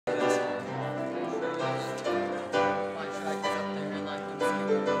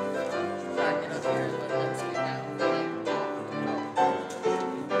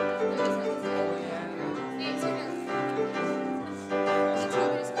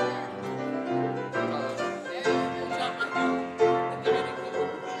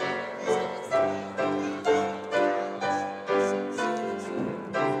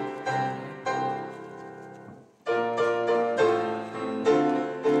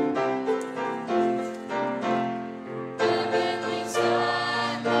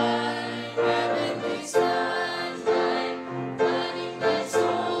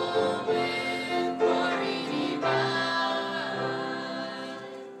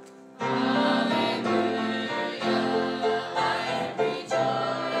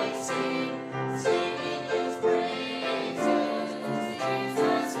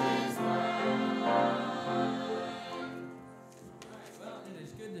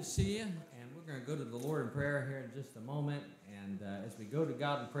to see you, and we're going to go to the Lord in prayer here in just a moment. And as we go to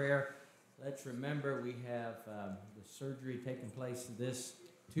God in prayer, let's remember we have the surgery taking place this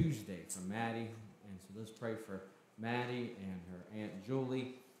Tuesday for Maddie. And so let's pray for Maddie and her Aunt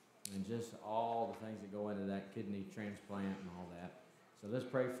Julie and just all the things that go into that kidney transplant and all that. So let's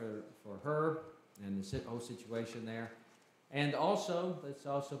pray for her and the whole situation there. And also, let's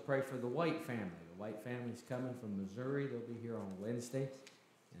also pray for the White family. The White family's coming from Missouri. They'll be here on Wednesday.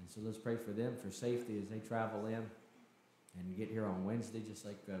 And so let's pray for them for safety as they travel in and get here on Wednesday, just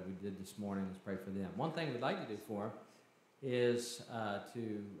like we did this morning. Let's pray for them. One thing we'd like to do for them is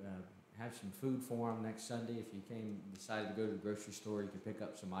to have some food for them next Sunday. If you decided to go to the grocery store, you can pick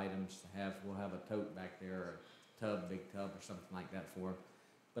up some items to have. We'll have a tote back there, or a big tub, or something like that for them.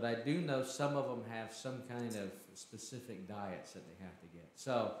 But I do know some of them have some kind of specific diets that they have to get.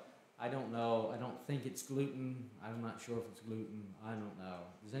 So I don't know. I don't think it's gluten. I'm not sure if it's gluten. I don't know.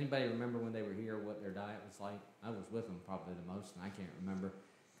 Does anybody remember when they were here what their diet was like? I was with them probably the most, and I can't remember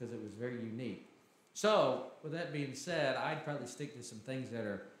because it was very unique. So with that being said, I'd probably stick to some things that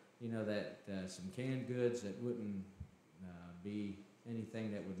are, some canned goods that wouldn't be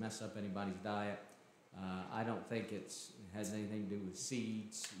anything that would mess up anybody's diet. I don't think it has anything to do with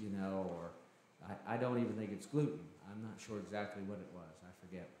seeds, or I don't even think it's gluten. I'm not sure exactly what it was. I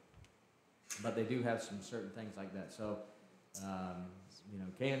forget. But they do have some certain things like that. So,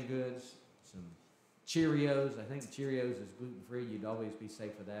 canned goods, some Cheerios. I think Cheerios is gluten-free. You'd always be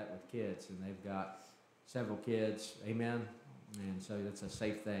safe with that with kids. And they've got several kids. Amen. And so that's a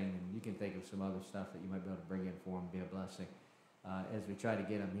safe thing. And you can think of some other stuff that you might be able to bring in for them, be a blessing. As we try to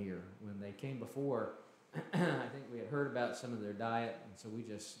get them here. When they came before, I think we had heard about some of their diet, and so we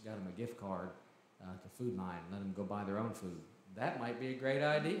just got them a gift card to Food Line, let them go buy their own food. That might be a great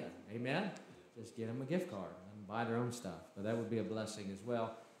idea. Amen? Just get them a gift card, let them buy their own stuff. But that would be a blessing as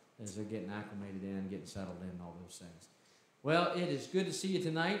well as they're getting acclimated in, getting settled in, all those things. Well, it is good to see you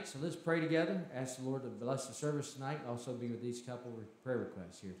tonight, so let's pray together. Ask the Lord to bless the service tonight, and also be with these couple prayer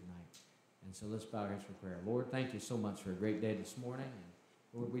requests here tonight. And so let's bow our heads for prayer. Lord, thank you so much for a great day this morning.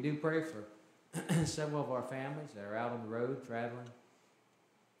 And Lord, we do pray for several of our families that are out on the road traveling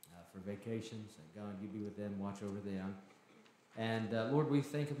for vacations. And God, you be with them, watch over them. And Lord, we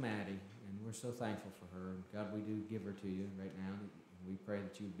think of Maddie, and we're so thankful for her. And God, we do give her to you right now. And we pray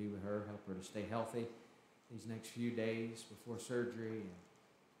that you would be with her, help her to stay healthy these next few days before surgery. And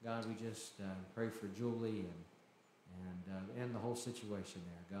God, we just pray for Julie and the whole situation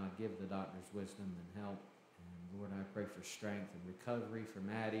there. God, give the doctors wisdom and help. And Lord, I pray for strength and recovery for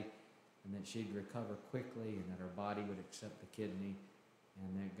Maddie, and that she'd recover quickly, and that her body would accept the kidney,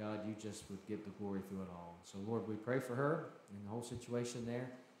 and that, God, you just would get the glory through it all. So, Lord, we pray for her and the whole situation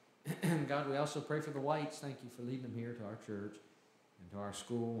there. And God, we also pray for the Whites. Thank you for leading them here to our church and to our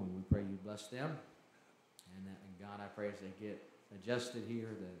school, and we pray you bless them. And God, I pray as they get adjusted here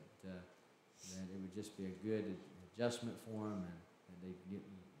that it would just be a good adjustment for them, and that they get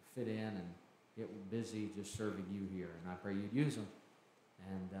fit in and get busy just serving you here. And I pray you'd use them.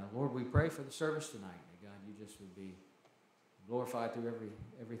 And Lord, we pray for the service tonight. That God, you just would be glorified through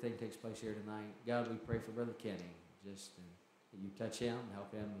everything takes place here tonight. God, we pray for Brother Kenny, just that you touch him,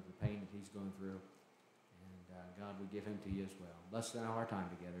 help him with the pain that he's going through. And God, we give him to you as well. Bless now our time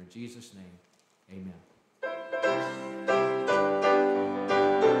together. In Jesus' name, amen.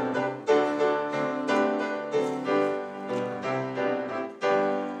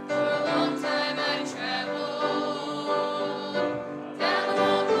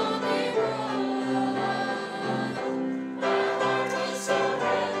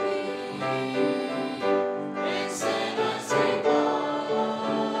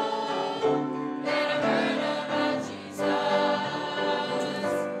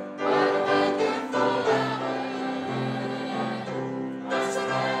 Jesus, what a wonderful hour.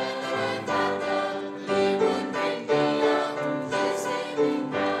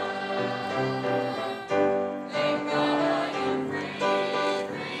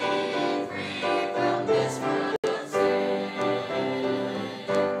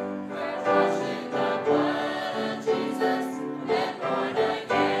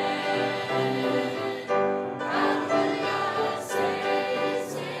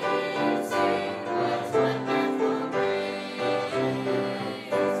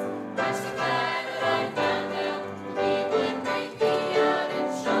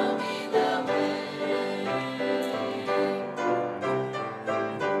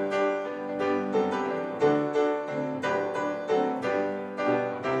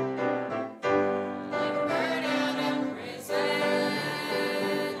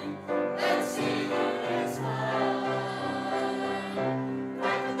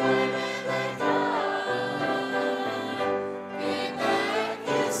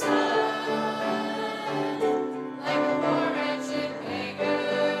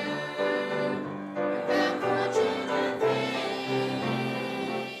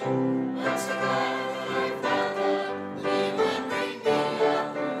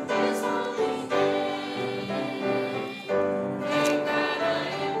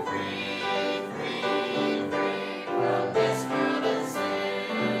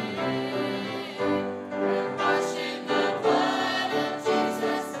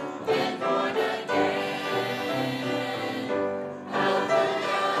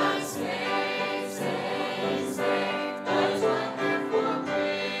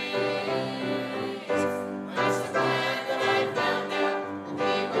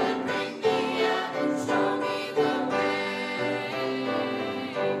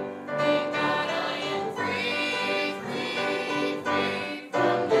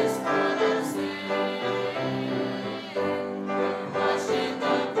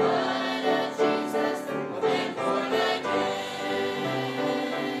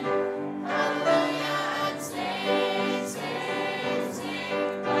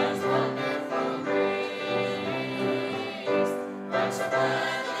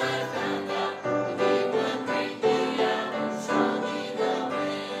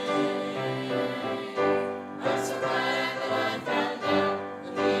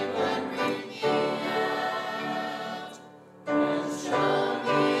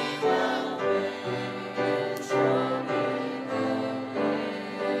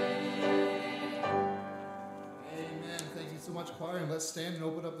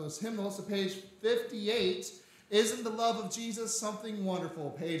 open up those hymnals to page 58. Isn't the love of Jesus something wonderful?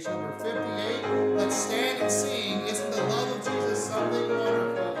 Page number 58. Let's stand and sing. Isn't the love of Jesus something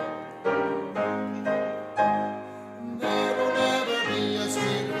wonderful? There will never be a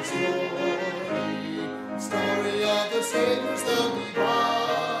sweeter story of the Savior's love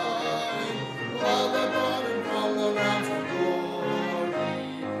divine. Love that brought him from the realms of glory,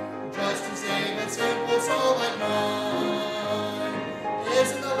 just to save a simple soul like mine.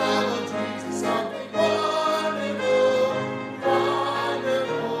 Isn't the love of Jesus something wonderful,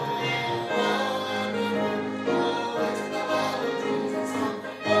 wonderful, wonderful? Oh, isn't the love of Jesus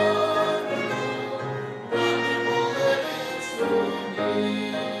something wonderful, wonderful it is to me.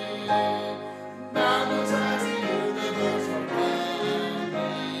 Mountains as the universe around me,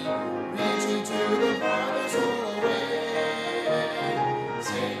 reaching to the farthest soul away,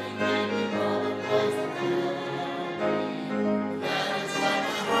 saving me from the close that fill me. That is why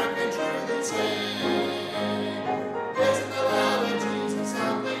my heart can truly say, isn't the love of Jesus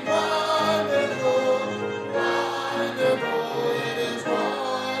something wonderful, wonderful, it is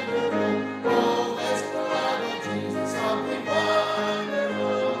wonderful. Oh, isn't the love of Jesus something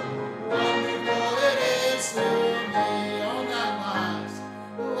wonderful, wonderful it is to me. On that last,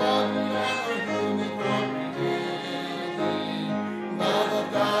 love beyond our human comprehending, love of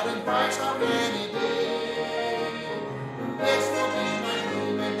God and Christ how can it be? This will be my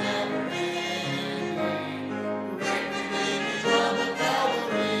human never ending, great redeeming love of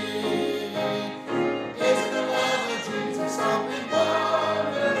Calvary. Isn't the love of Jesus something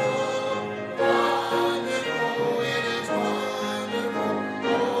wonderful, wonderful, it is wonderful.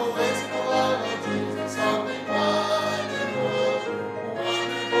 Oh, isn't the love of Jesus something wonderful,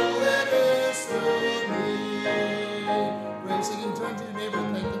 wonderful it is to me. Great singing, turn to your neighbor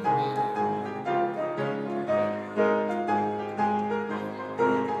and thank them for being here.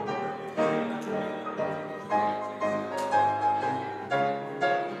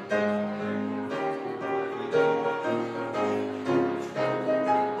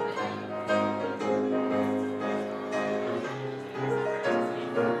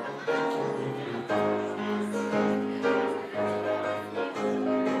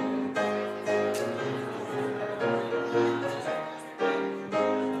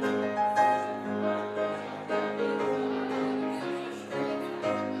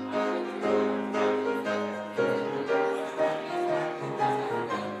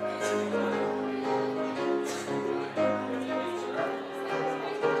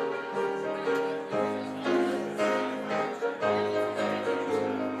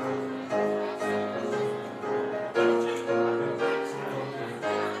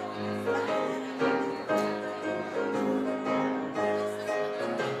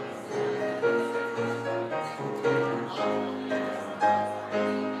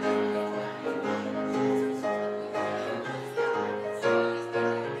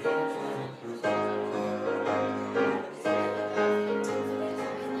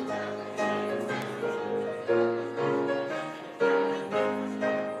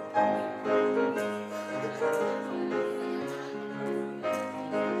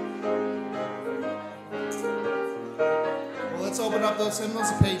 Well, let's open up those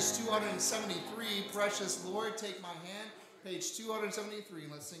hymnals to page 273. Precious Lord, take my hand. Page 273.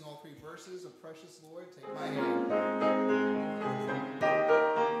 Let's sing all three verses of Precious Lord, take my hand.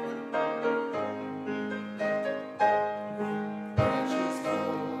 Precious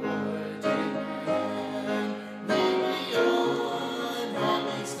Lord, take my hand. Lead me on, help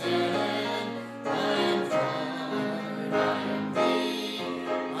me stand. I am tired, I am weak,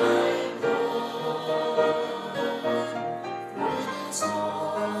 I am gone. Through the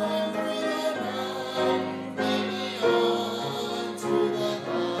storm, through the night, lead me on to the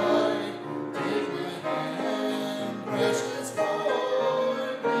light. Take my hand, precious Lord.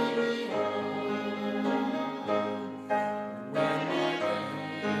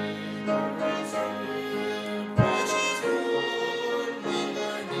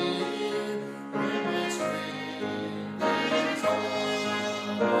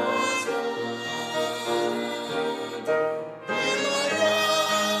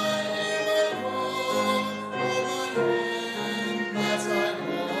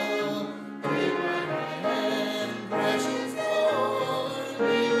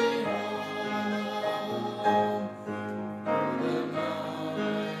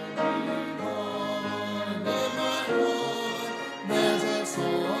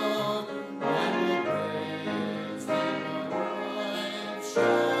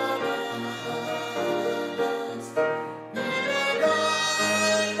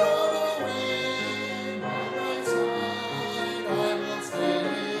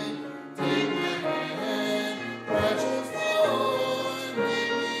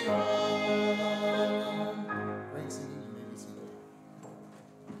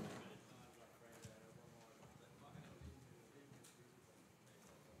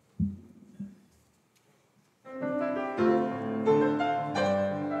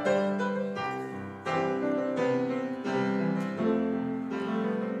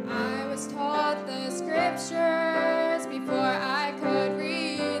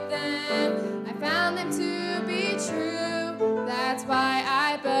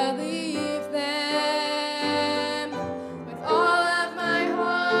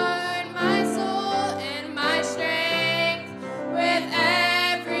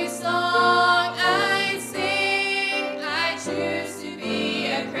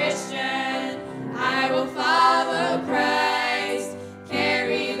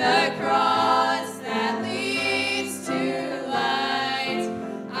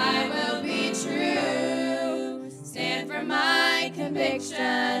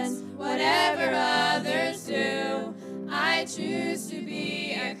 convictions, whatever others do. I choose to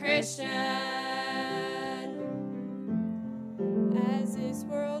be a Christian. As this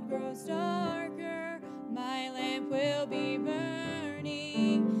world grows darker, my lamp will be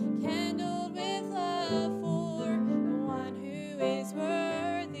burning, kindled with love for the one who is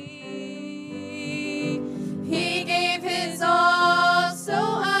worthy. He gave his all, so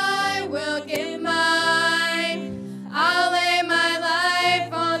I will give mine. I'll lay my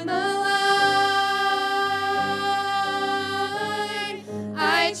life on the line.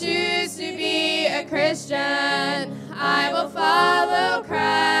 I choose to be a Christian. I will follow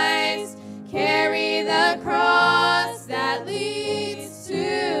Christ, carry the cross that leads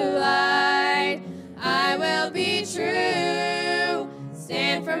to light. I will be true,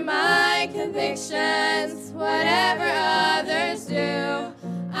 stand for my convictions, whatever others do.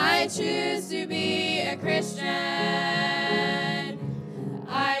 I choose to be a Christian.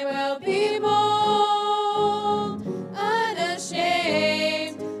 I will be bold,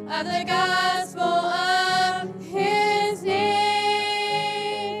 unashamed of the gospel of his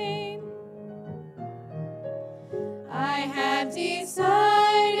name. I have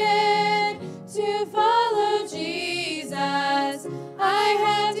decided to follow Jesus. I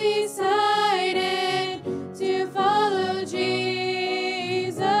have decided to follow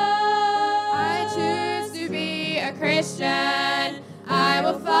Jesus. I choose to be a Christian. I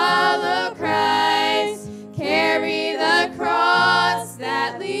will follow Christ, carry the cross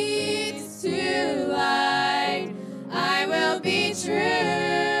that leads to light. I will be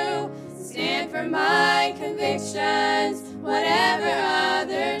true, stand for my convictions, whatever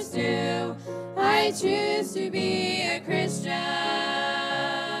others do. I choose to be a Christian.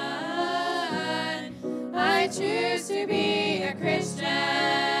 I choose to be a Christian.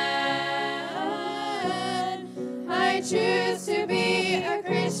 I choose to be a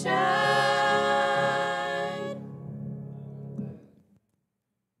Christian.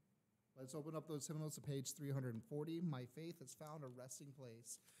 Let's open up those hymnals to page 340. My faith has found a resting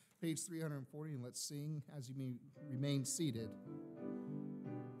place. Page 340, and let's sing as you may remain seated.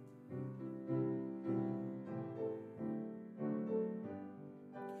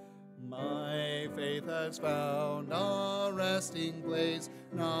 My faith has found a resting place,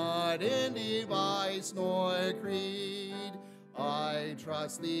 not in device nor creed. I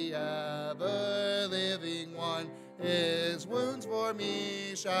trust the ever-living one, his wounds for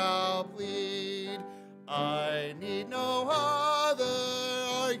me shall plead. I need no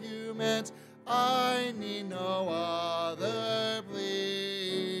other argument, I need no other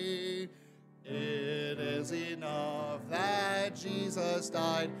plea. It is enough that Jesus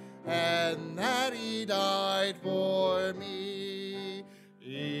died, and that he died for me.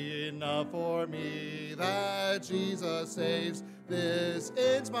 Enough for me that Jesus saves. This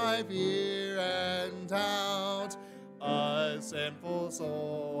ends my fear and doubt. A sinful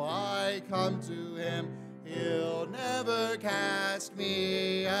soul, I come to him. He'll never cast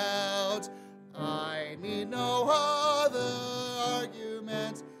me out. I need no other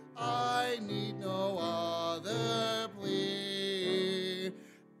argument. I need no other plea.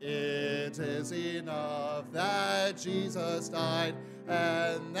 It is enough that Jesus died,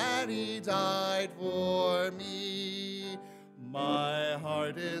 and that he died for me. My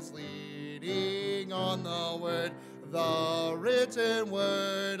heart is leaning on the word, the written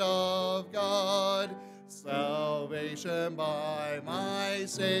word of God. Salvation by my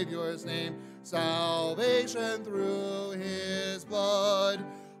Savior's name, salvation through his blood.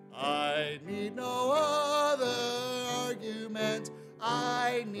 I need no other argument,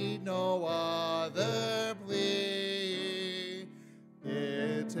 I need no other plea.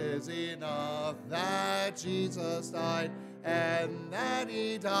 It is enough that Jesus died, and that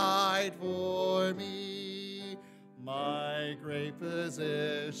he died for me. My great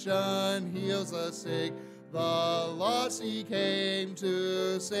physician heals the sick, the lost he came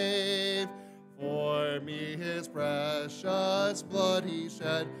to save. For me his precious blood he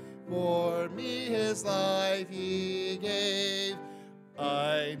shed, for me his life he gave.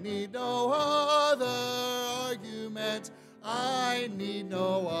 I need no other argument, I need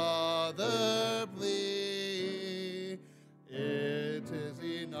no other plea. It is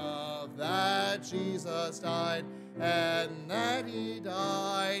enough that Jesus died, and that he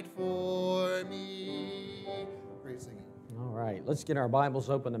died for me. Great singing. All right, let's get our Bibles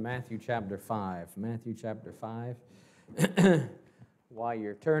open to Matthew chapter 5. Matthew chapter 5. While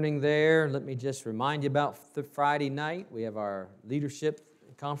you're turning there, let me just remind you about the Friday night. We have our leadership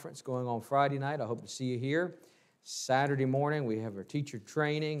conference going on Friday night. I hope to see you here. Saturday morning, we have our teacher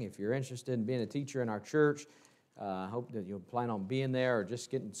training. If you're interested in being a teacher in our church, I hope that you'll plan on being there or just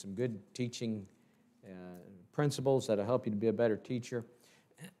getting some good teaching principles that'll help you to be a better teacher.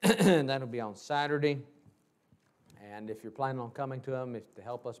 And that'll be on Saturday. And if you're planning on coming to them, to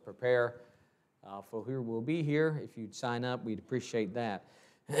help us prepare for who will be here, if you'd sign up, we'd appreciate that.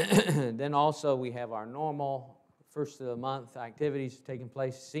 Then also we have our normal first of the month activities taking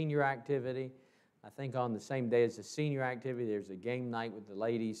place, senior activity. I think on the same day as the senior activity, there's a game night with the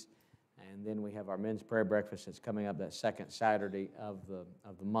ladies. And then we have our men's prayer breakfast that's coming up that second Saturday of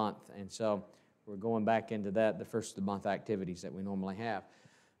the month. And so we're going back into that, the first of the month activities that we normally have.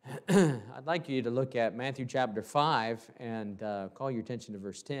 I'd like you to look at Matthew chapter 5 and call your attention to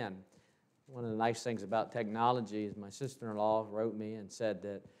verse 10. One of the nice things about technology is my sister-in-law wrote me and said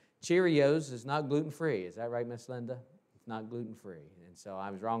that Cheerios is not gluten-free. Is that right, Miss Linda? It's not gluten-free. And so I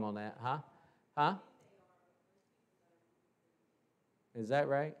was wrong on that. Huh? Is that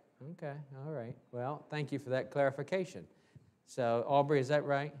right? Okay, all right. Well, thank you for that clarification. So, Aubrey, is that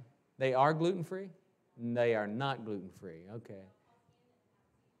right? They are gluten-free? They are not gluten-free. Okay.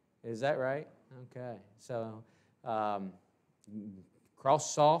 Is that right? Okay. So,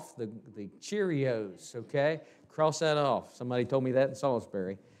 cross off the Cheerios, okay? Cross that off. Somebody told me that in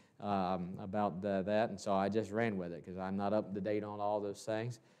Salisbury about that, and so I just ran with it because I'm not up to date on all those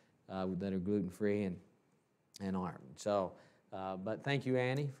things that are gluten-free and aren't. So, but thank you,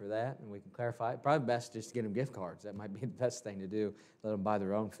 Annie, for that, and we can clarify it. Probably best just to get them gift cards. That might be the best thing to do. Let them buy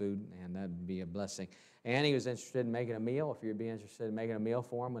their own food, and that would be a blessing. Annie was interested in making a meal. If you'd be interested in making a meal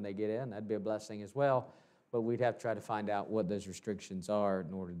for them when they get in, that'd be a blessing as well. But we'd have to try to find out what those restrictions are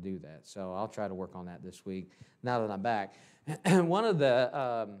in order to do that. So I'll try to work on that this week now that I'm back. One of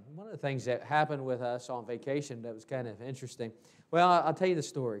the things that happened with us on vacation that was kind of interesting, well, I'll tell you the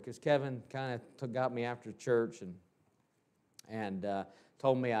story because Kevin kind of got me after church and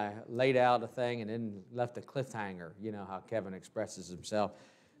told me I laid out a thing and then left a cliffhanger. You know how Kevin expresses himself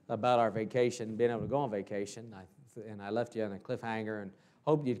about our vacation, being able to go on vacation. And I left you on a cliffhanger and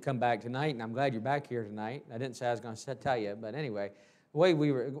hoped you'd come back tonight, and I'm glad you're back here tonight. I didn't say I was going to tell you, but anyway, the way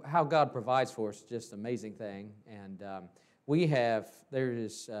how God provides for us is just an amazing thing. And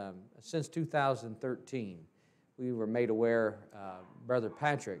since 2013, we were made aware, Brother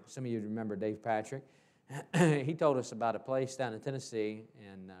Patrick, some of you remember Dave Patrick, he told us about a place down in Tennessee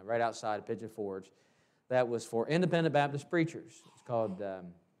and right outside of Pigeon Forge that was for independent Baptist preachers. It's called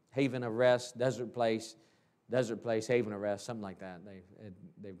Haven of Rest, Desert Place, Haven of Rest, something like that.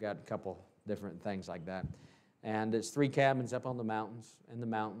 They've got a couple different things like that. And it's 3 cabins up on the mountains, and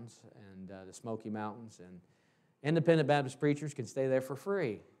the Smoky Mountains, and independent Baptist preachers can stay there for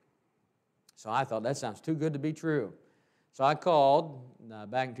free. So I thought, that sounds too good to be true. So I called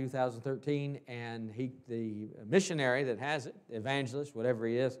back in 2013, and the missionary that has it, evangelist, whatever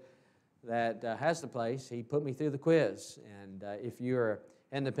he is, that has the place, he put me through the quiz. And if you're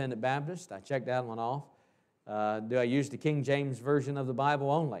independent Baptist, I checked that one off. Do I use the King James Version of the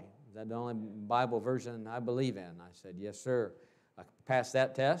Bible only? Is that the only Bible version I believe in? I said, yes, sir. I passed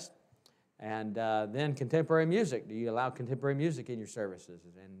that test. And then contemporary music. Do you allow contemporary music in your services?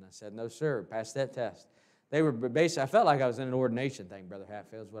 And I said, no, sir. Passed that test. They were basically, I felt like I was in an ordination thing, Brother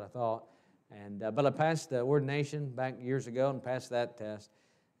Hatfield, is what I thought. But I passed the ordination back years ago and passed that test.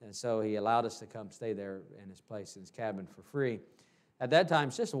 And so he allowed us to come stay there in his place, in his cabin for free. At that time,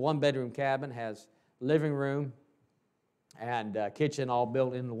 it's just a 1-bedroom cabin, has living room and kitchen all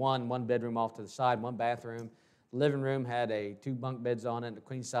built into one bedroom off to the side, 1 bathroom. Living room had 2 bunk beds on it, a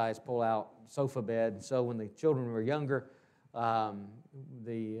queen-size pull-out sofa bed. So when the children were younger, it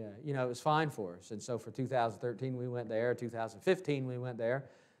was fine for us. And so for 2013, we went there. 2015, we went there.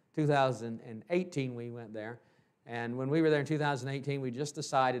 2018, we went there. And when we were there in 2018, we just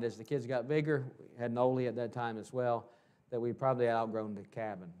decided as the kids got bigger, we had Noli at that time as well, that we probably had outgrown the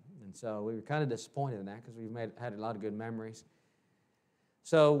cabin. And so we were kind of disappointed in that because we've had a lot of good memories.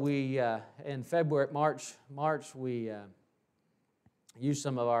 So we, in March, we used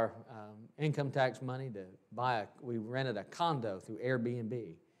some of our income tax money to we rented a condo through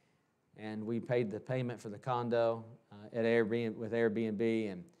Airbnb. And we paid the payment for the condo with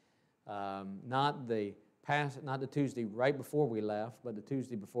Airbnb. And not the Tuesday right before we left, but the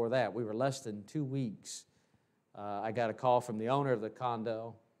Tuesday before that. We were less than 2 weeks. I got a call from the owner of the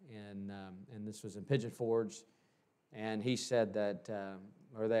condo, and this was in Pigeon Forge, and he said that,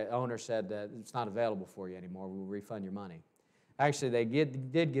 or the owner said that it's not available for you anymore. We'll refund your money. Actually, they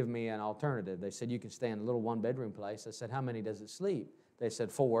did give me an alternative. They said, you can stay in a little 1-bedroom place. I said, how many does it sleep? They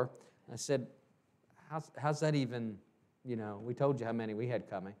said 4. I said, how's that even, we told you how many we had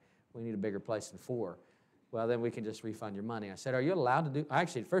coming. We need a bigger place than 4. well, then we can just refund your money. I said, are you allowed to do,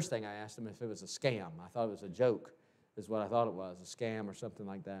 actually, the first thing I asked them if it was a scam. I thought it was a joke, is what I thought it was, a scam or something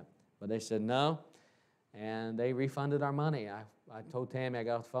like that. But they said no, and they refunded our money. I told Tammy, I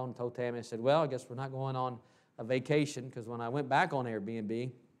got off the phone and told Tammy, I said, well, I guess we're not going on a vacation, because when I went back on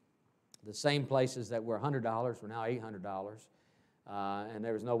Airbnb, the same places that were $100 were now $800, and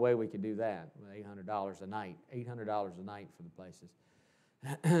there was no way we could do that, $800 a night, $800 a night for the places.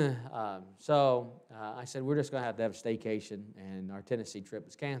 So I said, we're just going to have a staycation, and our Tennessee trip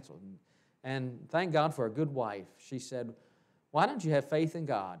was canceled. And thank God for a good wife. She said, why don't you have faith in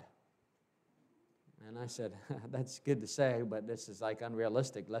God? And I said, that's good to say, but this is like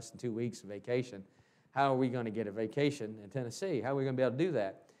unrealistic, less than 2 weeks of vacation. How are we going to get a vacation in Tennessee? How are we going to be able to do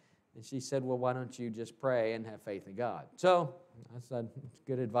that? And she said, well, why don't you just pray and have faith in God? So I said, it's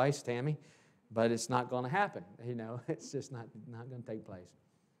good advice, Tammy, but it's not going to happen. You know, it's just not going to take place.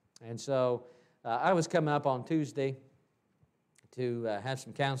 And so I was coming up on Tuesday to have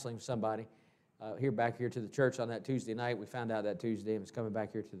some counseling with somebody back here to the church on that Tuesday night. We found out that Tuesday and was coming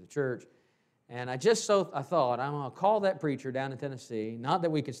back here to the church. And I thought, I'm going to call that preacher down in Tennessee, not that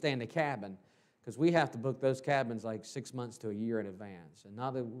we could stay in the cabin, because we have to book those cabins like 6 months to a year in advance, and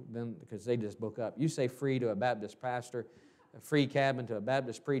not them because they just book up. You say free to a Baptist pastor, a free cabin to a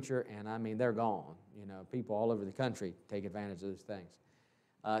Baptist preacher, and I mean, they're gone. You know, people all over the country take advantage of those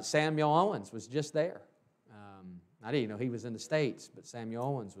things. Samuel Owens was just there. I didn't know he was in the States, but Samuel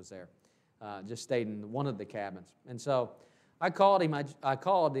Owens was there. Just stayed in one of the cabins. And so I called him. I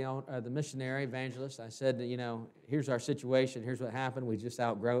called the missionary evangelist. I said, you know, here's our situation. Here's what happened. We just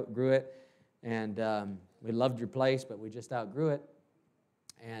outgrew it. And we loved your place, but we just outgrew it.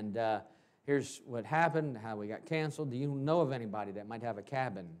 And here's what happened, how we got canceled. Do you know of anybody that might have a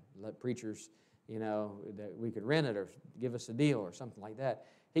cabin? Let preachers, you know, that we could rent it or give us a deal or something like that.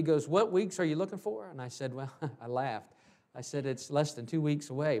 He goes, what weeks are you looking for? And I said, well, I laughed. I said, it's less than 2 weeks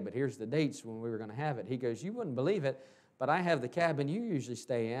away, but here's the dates when we were going to have it. He goes, you wouldn't believe it, but I have the cabin you usually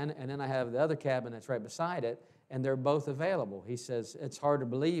stay in, and then I have the other cabin that's right beside it, and they're both available. He says, it's hard to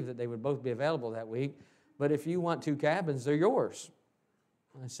believe that they would both be available that week, but if you want 2 cabins, they're yours.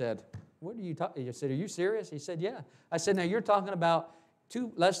 I said, what are you talking? He said, are you serious? He said, yeah. I said, now you're talking about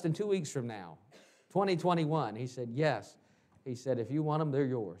less than 2 weeks from now, 2021. He said, yes. He said, if you want them, they're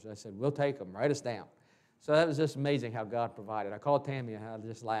yours. I said, we'll take them. Write us down. So that was just amazing how God provided. I called Tammy and I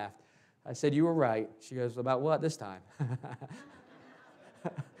just laughed. I said, you were right. She goes, about what this time?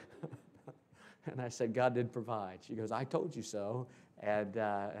 And I said, God did provide. She goes, I told you so. And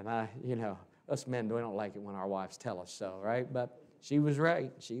I, you know, us men, we don't like it when our wives tell us so, right? But she was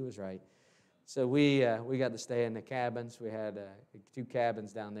right. She was right. So we got to stay in the cabins. We had 2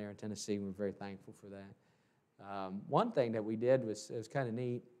 cabins down there in Tennessee. We're very thankful for that. One thing that we did was kind of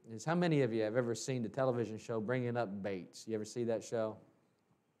neat is how many of you have ever seen the television show Bringing Up Bates? You ever see that show?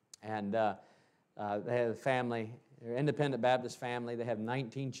 And they have a family, they're an independent Baptist family. They have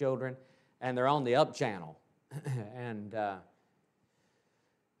 19 children, and they're on the Up channel. And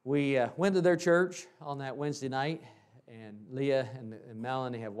we went to their church on that Wednesday night, and Leah and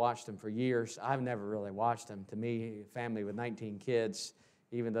Melanie have watched them for years. I've never really watched them. To me, a family with 19 kids,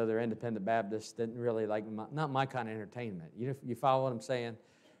 even though they're independent Baptists, didn't really like, not my kind of entertainment. You follow what I'm saying?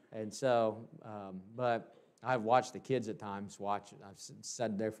 And so, but I've watched the kids at times watch it. I've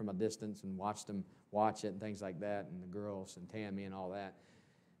sat there from a distance and watched them watch it and things like that, and the girls and Tammy and all that.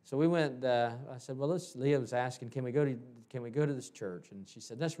 So we went, I said, well, Leah was asking, can we go to this church? And she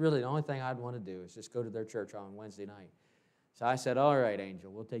said, that's really the only thing I'd want to do is just go to their church on Wednesday night. So I said, all right,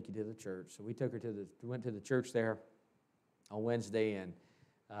 Angel, we'll take you to the church. So we took her went to the church there on Wednesday,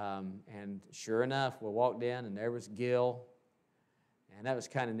 and sure enough, we walked in, and there was Gil, and that was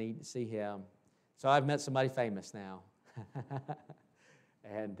kind of neat to see him. So I've met somebody famous now.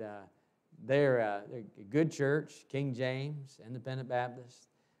 And they're a good church, King James, Independent Baptist,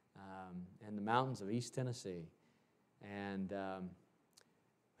 in the mountains of East Tennessee. And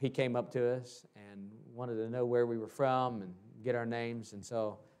he came up to us and wanted to know where we were from and get our names. And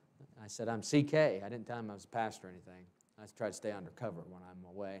so I said, I'm CK. I didn't tell him I was a pastor or anything. I tried to stay undercover when I'm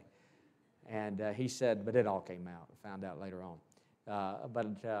away. And he said, but it all came out. I found out later on.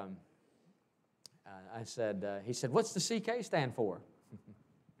 I said, he said, what's the CK stand for?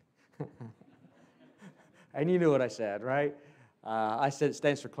 And you knew what I said, right? I said, it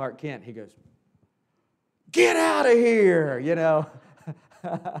stands for Clark Kent. He goes, get out of here, you know.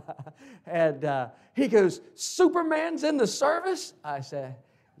 And he goes, Superman's in the service? I said,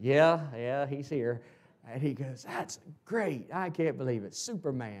 yeah, he's here. And he goes, that's great. I can't believe it,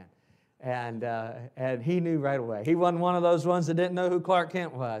 Superman. And he knew right away. He wasn't one of those ones that didn't know who Clark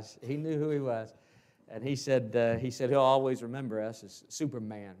Kent was. He knew who he was. And he said he'll always remember us as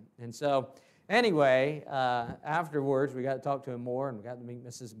Superman. And so anyway, afterwards we got to talk to him more, and we got to meet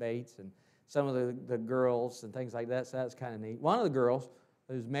Mrs. Bates and some of the girls and things like that, so that's kind of neat. One of the girls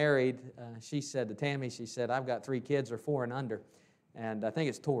who's married, she said to Tammy, she said, I've got 3 kids, they're 4 and under. And I think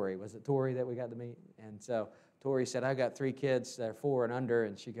it's Tori. Was it Tori that we got to meet? And so Tori said, I've got 3 kids that are 4 and under.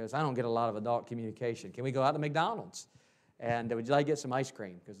 And she goes, I don't get a lot of adult communication. Can we go out to McDonald's? And would you like to get some ice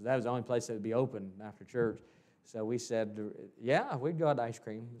cream? Because that was the only place that would be open after church. So we said, yeah, we'd go out to ice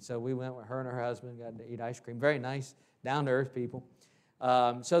cream. So we went with her and her husband, got to eat ice cream. Very nice, down-to-earth people.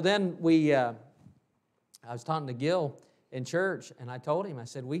 So then I was talking to Gil in church, and I told him, I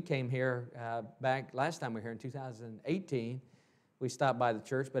said, we came here back last time we were here in 2018. We stopped by the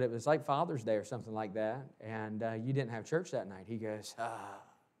church, but it was like Father's Day or something like that, and you didn't have church that night. He goes,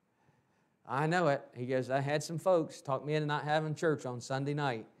 I know it. He goes, I had some folks talk me into not having church on Sunday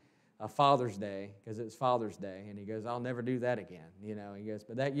night, Father's Day, because it was Father's Day, and he goes, I'll never do that again. You know, he goes,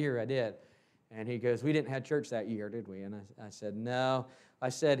 but that year I did. And he goes, we didn't have church that year, did we? And I said, no.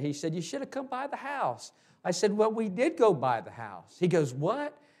 He said, you should have come by the house. I said, well, we did go by the house. He goes,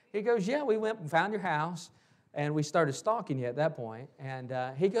 what? He goes, yeah, we went and found your house, and we started stalking you at that point. And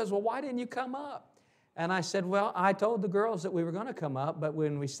he goes, well, why didn't you come up? And I said, well, I told the girls that we were going to come up, but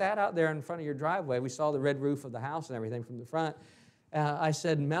when we sat out there in front of your driveway, we saw the red roof of the house and everything from the front. I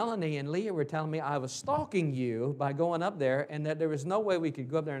said, Melanie and Leah were telling me I was stalking you by going up there, and that there was no way we could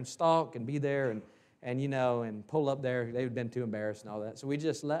go up there and stalk and be there and you know, and pull up there. They had been too embarrassed and all that. So we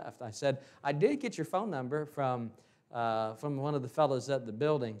just left. I said, I did get your phone number from one of the fellows at the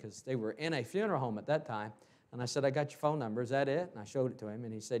building, because they were in a funeral home at that time. And I said, I got your phone number. Is that it? And I showed it to him,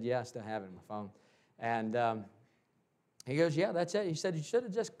 and he said, yeah, I still have it on my phone. And he goes, yeah, that's it. He said, you should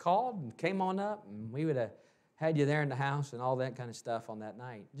have just called and came on up, and we would have had you there in the house and all that kind of stuff on that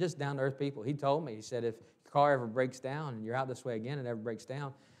night. Just down-to-earth people. He told me, he said, if your car ever breaks down and you're out this way again and it ever breaks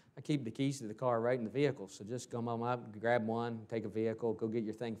down, I keep the keys to the car right in the vehicle. So just come on up, grab one, take a vehicle, go get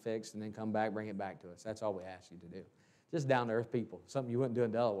your thing fixed, and then come back, bring it back to us. That's all we ask you to do. Just down-to-earth people. Something you wouldn't do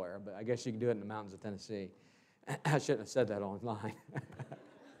in Delaware, but I guess you can do it in the mountains of Tennessee. I shouldn't have said that online.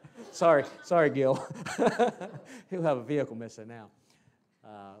 Sorry, Gil. He'll have a vehicle missing now.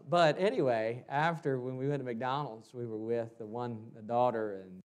 But anyway, when we went to McDonald's, we were with the daughter,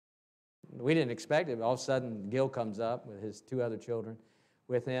 and we didn't expect it. But all of a sudden, Gil comes up with his 2 other children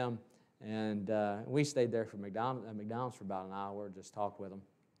with him, and we stayed there at McDonald's for about an hour, just talked with him.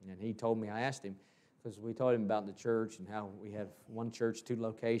 And he told me, I asked him, because we told him about the church and how we have one church, 2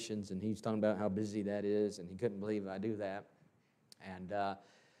 locations, and he was talking about how busy that is, and he couldn't believe I do that. And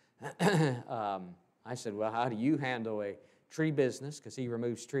I said, well, how do you handle a tree business, because he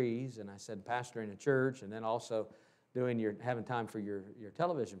removes trees, and I said pastoring a church, and then also having time for your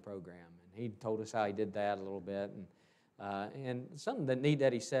television program. And he told us how he did that a little bit. And something that neat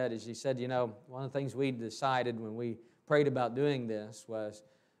that he said is, he said, you know, one of the things we decided when we prayed about doing this was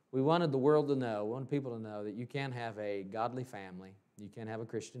we wanted the world to know, we wanted people to know that you can have a godly family, you can have a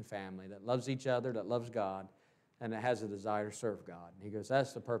Christian family that loves each other, that loves God, and that has a desire to serve God. And he goes,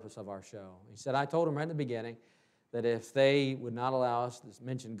 that's the purpose of our show. He said, I told him right in the beginning that if they would not allow us to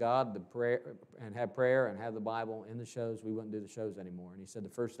mention God and have prayer and have the Bible in the shows, we wouldn't do the shows anymore. And he said the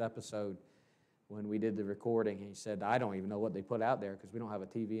first episode, when we did the recording, he said, I don't even know what they put out there, because we don't have a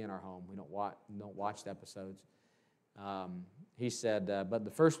TV in our home. We don't watch the episodes. He said, but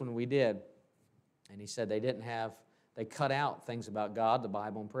the first one we did, and he said they cut out things about God, the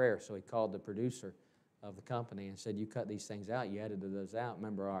Bible, and prayer. So he called the producer of the company and said, you cut these things out, you edited those out,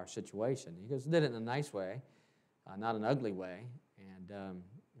 remember our situation. He goes, did it in a nice way, not an ugly way.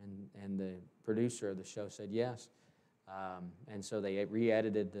 And the producer of the show said yes. And so they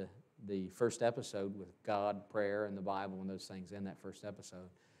re-edited the first episode with God, prayer, and the Bible and those things in that first episode.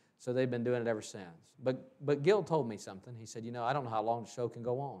 So they've been doing it ever since. But Gil told me something. He said, you know, I don't know how long the show can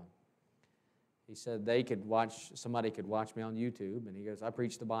go on. He said somebody could watch me on YouTube, and he goes, I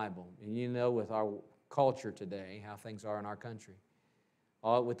preach the Bible. And you know, with our culture today, how things are in our country,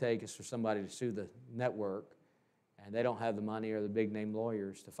 all it would take is for somebody to sue the network, and they don't have the money or the big-name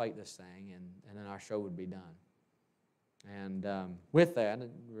lawyers to fight this thing, and then our show would be done. And with that, it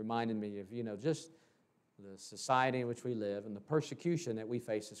reminded me of, you know, just the society in which we live and the persecution that we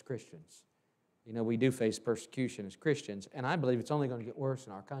face as Christians. You know, we do face persecution as Christians, and I believe it's only going to get worse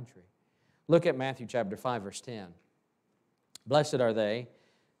in our country. Look at Matthew chapter 5, verse 10. Blessed are they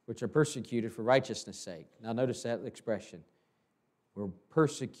which are persecuted for righteousness' sake. Now notice that expression. We're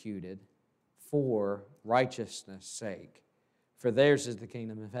persecuted for righteousness' sake, for theirs is the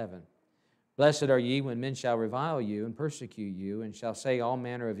kingdom of heaven. Blessed are ye when men shall revile you and persecute you and shall say all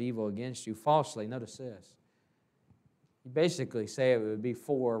manner of evil against you falsely. Notice this. You basically say it would be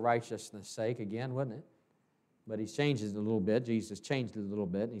for righteousness' sake again, wouldn't it? But he changes it a little bit. Jesus changed it a little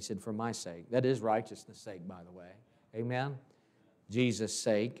bit, and he said, for my sake. That is righteousness' sake, by the way. Amen? Jesus'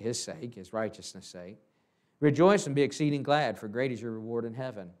 sake, his righteousness' sake. Rejoice and be exceeding glad, for great is your reward in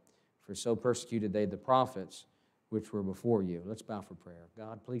heaven. For so persecuted they the prophets which were before you. Let's bow for prayer.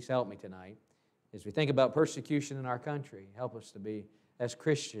 God, please help me tonight. As we think about persecution in our country, help us to be, as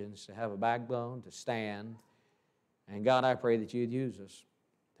Christians, to have a backbone, to stand. And God, I pray that you'd use us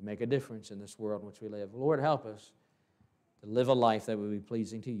to make a difference in this world in which we live. Lord, help us to live a life that would be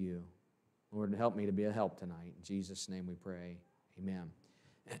pleasing to you. Lord, help me to be a help tonight. In Jesus' name we pray.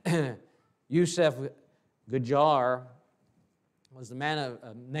 Amen. Yusuf Gujar was the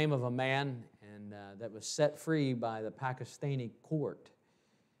name of a man that was set free by the Pakistani court.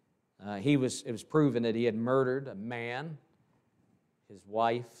 It was proven that he had murdered a man, his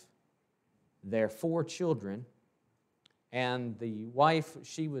wife, their 4 children, and the wife,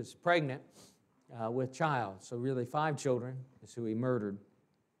 she was pregnant with child. So really 5 children is who he murdered.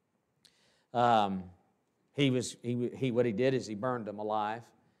 What he did is he burned them alive,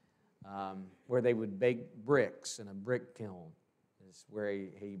 where they would bake bricks in a brick kiln. Is where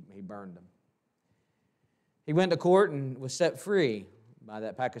he burned them. He went to court and was set free by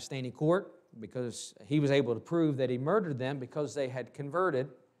that Pakistani court because he was able to prove that he murdered them because they had converted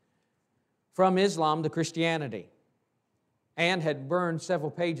from Islam to Christianity and had burned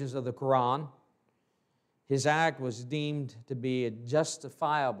several pages of the Quran. His act was deemed to be a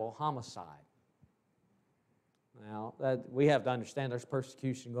justifiable homicide. Now, we have to understand there's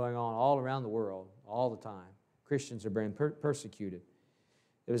persecution going on all around the world, all the time. Christians are being persecuted.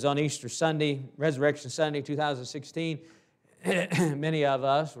 It was on Easter Sunday, Resurrection Sunday, 2016. Many of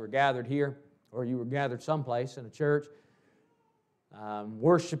us were gathered here, or you were gathered someplace in a church,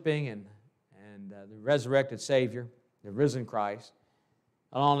 worshiping and the resurrected Savior, the risen Christ.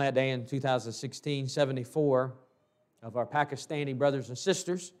 And on that day in 2016, 74 of our Pakistani brothers and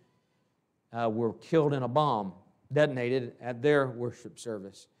sisters were killed in a bomb detonated at their worship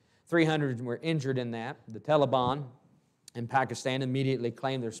service. 300 were injured in that. The Taliban in Pakistan immediately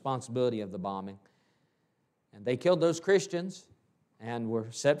claimed the responsibility of the bombing. And they killed those Christians and were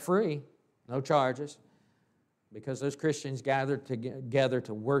set free, no charges, because those Christians gathered together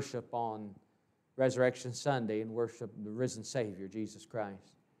to worship on Resurrection Sunday and worship the risen Savior, Jesus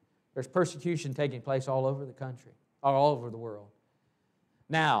Christ. There's persecution taking place all over the country, all over the world.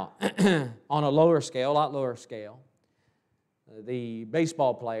 Now, on a lower scale, a lot lower scale, the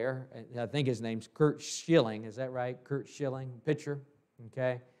baseball player, I think his name's Curt Schilling, is that right? Curt Schilling, pitcher,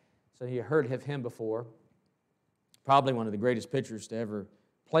 okay? So you heard of him before. Probably one of the greatest pitchers to ever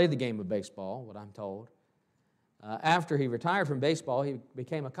play the game of baseball, what I'm told. After he retired from baseball, he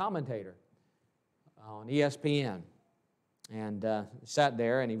became a commentator on ESPN and sat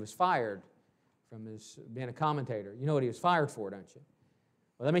there, and he was fired from his being a commentator. You know what he was fired for, don't you?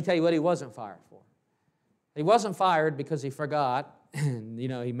 Well, let me tell you what he wasn't fired for. He wasn't fired because he forgot, you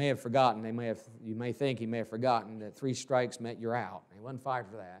know, he may have forgotten, you may think he may have forgotten that 3 strikes meant you're out. He wasn't fired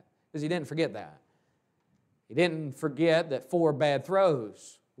for that because he didn't forget that. He didn't forget that 4 bad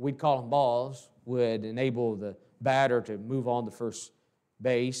throws, we'd call them balls, would enable the batter to move on to first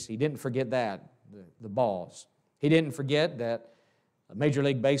base. He didn't forget that, the balls. He didn't forget that Major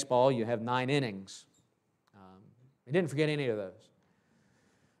League Baseball, you have 9 innings. He didn't forget any of those.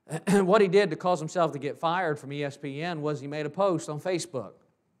 What he did to cause himself to get fired from ESPN was he made a post on Facebook.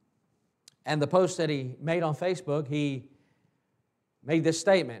 And the post that he made on Facebook, he made this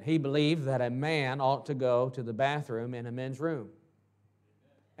statement. He believed that a man ought to go to the bathroom in a men's room,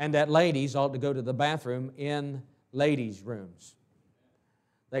 and that ladies ought to go to the bathroom in ladies' rooms.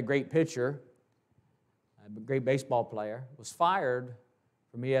 That great pitcher, a great baseball player, was fired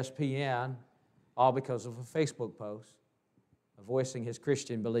from ESPN all because of a Facebook post voicing his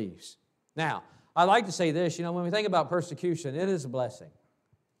Christian beliefs. Now, I like to say this, you know, when we think about persecution, it is a blessing.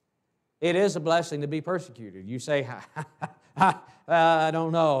 It is a blessing to be persecuted. You say, I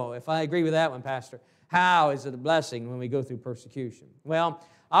don't know if I agree with that one, Pastor. How is it a blessing when we go through persecution? Well,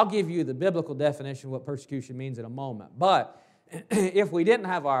 I'll give you the biblical definition of what persecution means in a moment. But if we didn't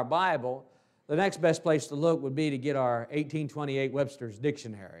have our Bible, the next best place to look would be to get our 1828 Webster's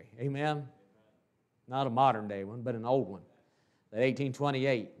Dictionary. Amen? Not a modern day one, but an old one. That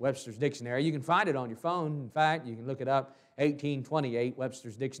 1828 Webster's Dictionary. You can find it on your phone. In fact, you can look it up, 1828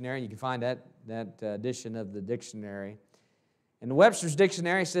 Webster's Dictionary, and you can find that edition of the dictionary. And the Webster's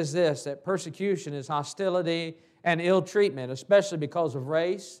Dictionary says this, that persecution is hostility and ill treatment, especially because of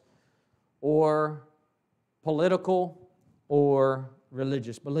race or political or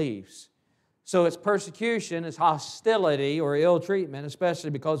religious beliefs. So it's persecution, it's hostility or ill treatment, especially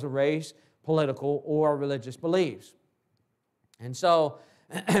because of race, political, or religious beliefs. And so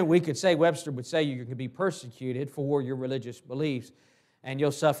we could say, Webster would say, you can be persecuted for your religious beliefs, and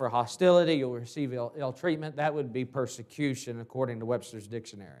you'll suffer hostility, you'll receive ill treatment. That would be persecution according to Webster's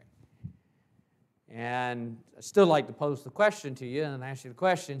dictionary. And I'd still like to pose the question to you and ask you the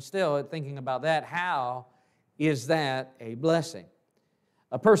question still, thinking about that, how is that a blessing?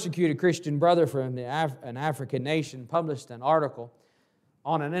 A persecuted Christian brother from an African nation published an article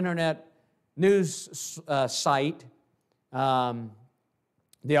on an internet news site.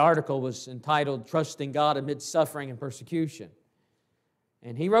 The article was entitled, "Trusting God Amid Suffering and Persecution."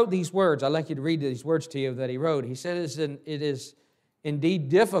 And he wrote these words. I'd like you to read these words to you that he wrote. He said, "It is indeed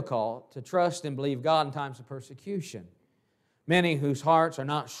difficult to trust and believe God in times of persecution. Many whose hearts are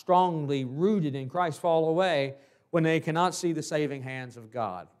not strongly rooted in Christ fall away when they cannot see the saving hands of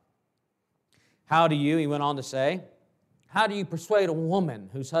God. How do you," he went on to say, "how do you persuade a woman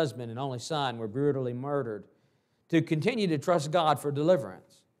whose husband and only son were brutally murdered to continue to trust God for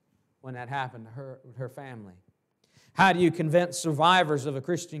deliverance when that happened to her family? How do you convince survivors of a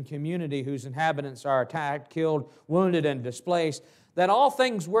Christian community whose inhabitants are attacked, killed, wounded, and displaced that all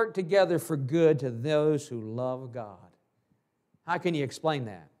things work together for good to those who love God?" How can you explain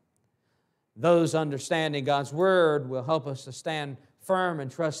that? Those understanding God's Word will help us to stand firm and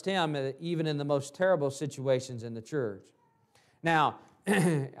trust Him even in the most terrible situations in the church. Now,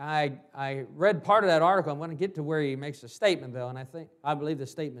 I read part of that article. I'm going to get to where he makes a statement, though, and I believe the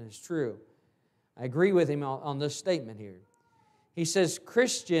statement is true. I agree with him on this statement here. He says,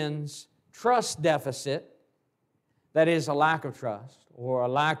 Christians' trust deficit, that is a lack of trust, or a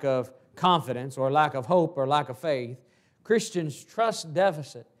lack of confidence, or a lack of hope, or lack of faith, Christians' trust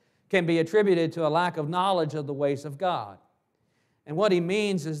deficit can be attributed to a lack of knowledge of the ways of God. And what he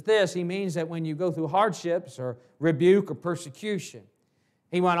means is this. He means that when you go through hardships or rebuke or persecution,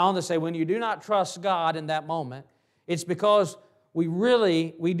 he went on to say, when you do not trust God in that moment, it's because we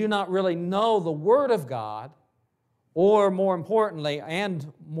do not really know the Word of God, or more importantly,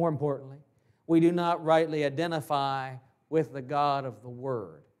 we do not rightly identify with the God of the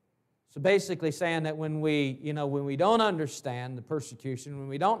Word. So basically saying that when we don't understand the persecution, when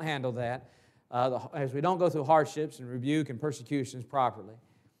we don't handle that, as we don't go through hardships and rebuke and persecutions properly,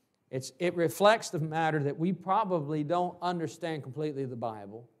 it reflects the matter that we probably don't understand completely the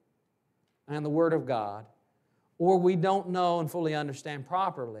Bible and the Word of God, or we don't know and fully understand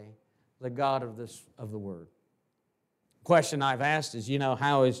properly the God of the Word. The question I've asked is,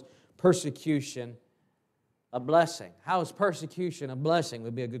 how is persecution a blessing? How is persecution a blessing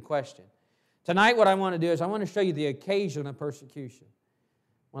would be a good question. Tonight what I want to do is I want to show you the occasion of persecution.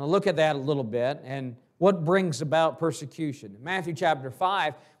 I want to look at that a little bit and what brings about persecution. In Matthew chapter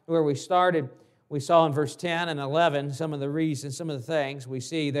 5, where we started, we saw in verse 10 and 11 some of the reasons, some of the things we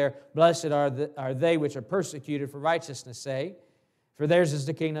see there. Blessed are they which are persecuted for righteousness' sake, for theirs is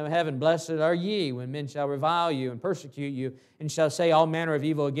the kingdom of heaven. Blessed are ye when men shall revile you and persecute you, and shall say all manner of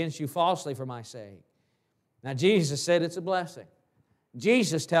evil against you falsely for my sake. Now Jesus said it's a blessing.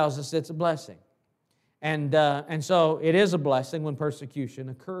 Jesus tells us it's a blessing. And so it is a blessing when persecution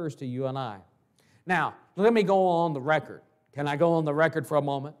occurs to you and I. Now, let me go on the record. Can I go on the record for a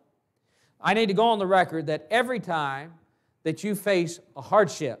moment? I need to go on the record that every time that you face a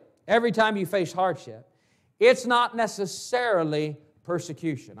hardship, it's not necessarily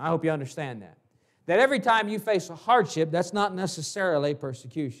persecution. I hope you understand that. That every time you face a hardship, that's not necessarily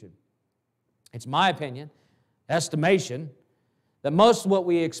persecution. It's my opinion, estimation, that most of what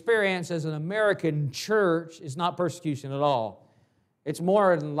we experience as an American church is not persecution at all. It's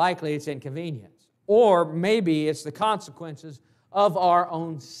more than likely it's inconvenience. Or maybe it's the consequences of our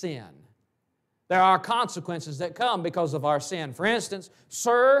own sin. There are consequences that come because of our sin. For instance,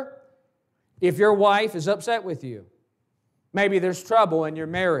 sir, if your wife is upset with you, maybe there's trouble in your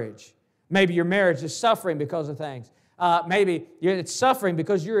marriage. Maybe your marriage is suffering because of things. Maybe it's suffering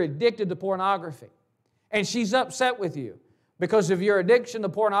because you're addicted to pornography. And she's upset with you because of your addiction to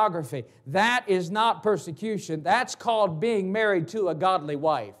pornography. That is not persecution. That's called being married to a godly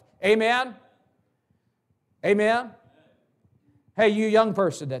wife. Amen? Amen? Hey, you young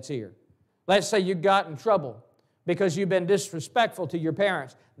person that's here. Let's say you got in trouble because you've been disrespectful to your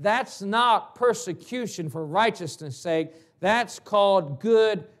parents. That's not persecution for righteousness' sake. That's called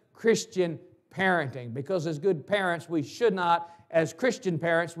good Christian parenting. Because as good parents, as Christian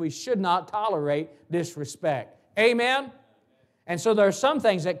parents, we should not tolerate disrespect. Amen? And so there are some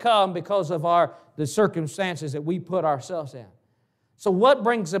things that come because of the circumstances that we put ourselves in. So what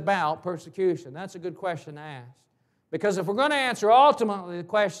brings about persecution? That's a good question to ask. Because if we're going to answer ultimately the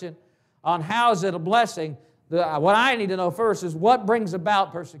question on how is it a blessing, what I need to know first is what brings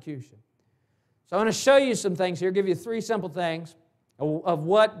about persecution. So I'm going to show you some things here, give you 3 simple things of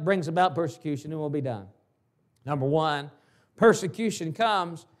what brings about persecution, and we'll be done. Number 1, persecution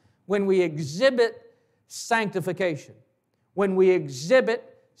comes when we exhibit sanctification. When we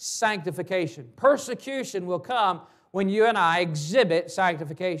exhibit sanctification. Persecution will come when you and I exhibit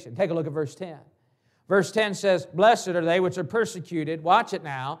sanctification. Take a look at verse 10. Verse 10 says, "Blessed are they which are persecuted," watch it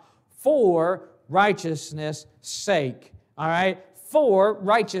now, "for righteousness' sake." All right? For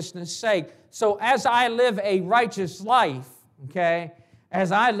righteousness' sake. So as I live a righteous life, okay,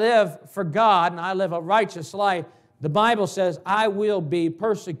 as I live for God and I live a righteous life, the Bible says, I will be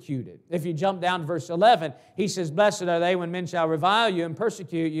persecuted. If you jump down to verse 11, he says, "Blessed are they when men shall revile you and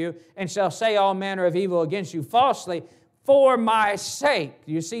persecute you, and shall say all manner of evil against you falsely, for my sake."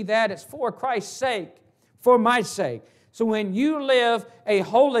 You see that? It's for Christ's sake. For my sake. So when you live a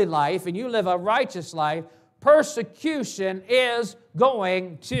holy life and you live a righteous life, persecution is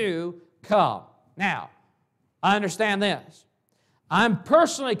going to come. Now, I understand this. I'm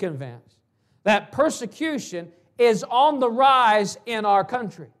personally convinced that persecution is on the rise in our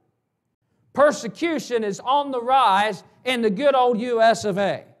country. Persecution is on the rise in the good old U.S. of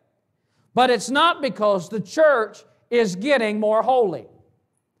A. But it's not because the church is getting more holy.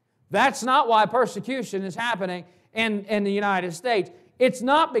 That's not why persecution is happening in the United States. It's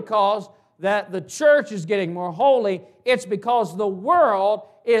not because that the church is getting more holy. It's because the world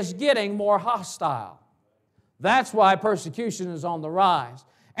is getting more hostile. That's why persecution is on the rise.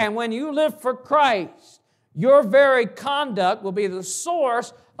 And when you live for Christ, your very conduct will be the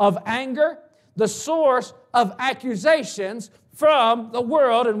source of anger, the source of accusations from the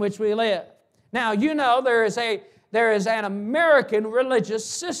world in which we live. Now, you know there is an American religious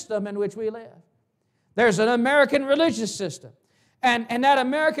system in which we live. There's an American religious system. And that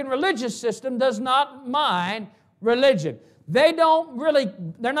American religious system does not mind religion. They're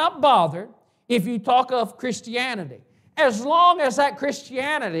not bothered if you talk of Christianity. As long as that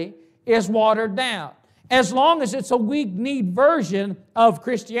Christianity is watered down. As long as it's a weak-kneed version of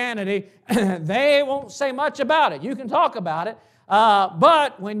Christianity, they won't say much about it. You can talk about it,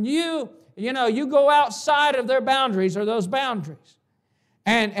 but when you go outside of their boundaries or those boundaries,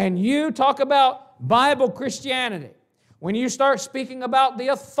 and you talk about Bible Christianity, when you start speaking about the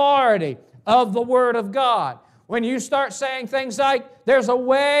authority of the Word of God, when you start saying things like, there's a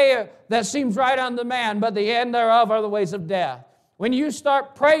way that seems right unto man, but the end thereof are the ways of death. When you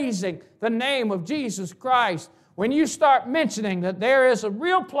start praising the name of Jesus Christ, when you start mentioning that there is a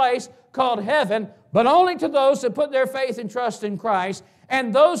real place called heaven, but only to those that put their faith and trust in Christ,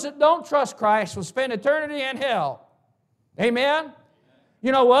 and those that don't trust Christ will spend eternity in hell. Amen?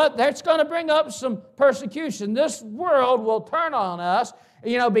 You know what? That's going to bring up some persecution. This world will turn on us,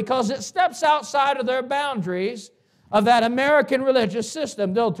 because it steps outside of their boundaries of that American religious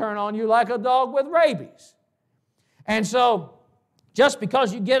system. They'll turn on you like a dog with rabies. And so, just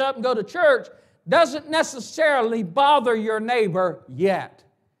because you get up and go to church doesn't necessarily bother your neighbor yet.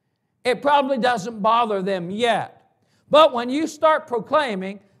 It probably doesn't bother them yet. But when you start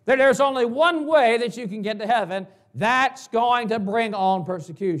proclaiming that there's only one way that you can get to heaven, that's going to bring on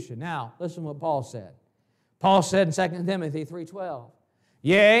persecution. Now, listen to what Paul said. Paul said in 2 Timothy 3:12,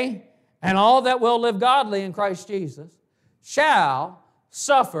 "Yea, and all that will live godly in Christ Jesus shall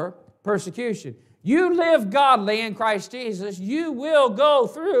suffer persecution." You live godly in Christ Jesus, you will go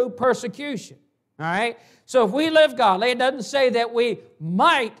through persecution. All right? So if we live godly, it doesn't say that we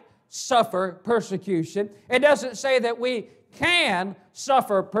might suffer persecution. It doesn't say that we can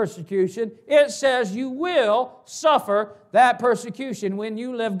suffer persecution. It says you will suffer that persecution when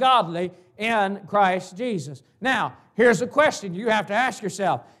you live godly in Christ Jesus. Now, here's a question you have to ask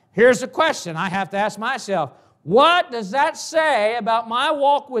yourself. Here's a question I have to ask myself. What does that say about my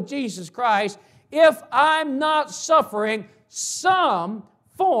walk with Jesus Christ if I'm not suffering some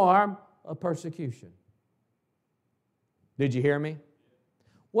form of persecution? Did you hear me?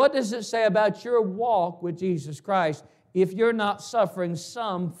 What does it say about your walk with Jesus Christ if you're not suffering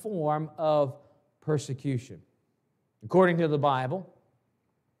some form of persecution? According to the Bible,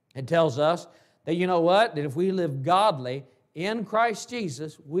 it tells us that, you know what? That if we live godly in Christ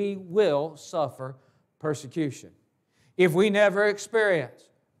Jesus, we will suffer persecution. If we never experience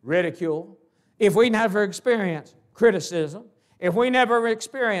ridicule, if we never experience criticism, if we never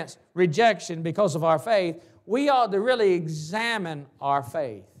experience rejection because of our faith, we ought to really examine our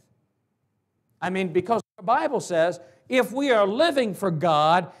faith. I mean, because the Bible says, if we are living for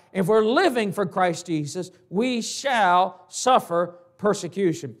God, if we're living for Christ Jesus, we shall suffer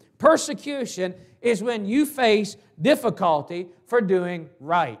persecution. Persecution is when you face difficulty for doing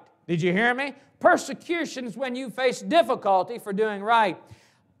right. Did you hear me? Persecution is when you face difficulty for doing right.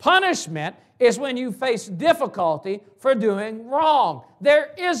 Punishment is when you face difficulty for doing wrong.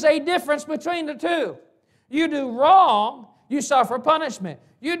 There is a difference between the two. You do wrong, you suffer punishment.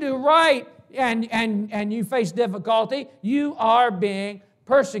 You do right and you face difficulty, you are being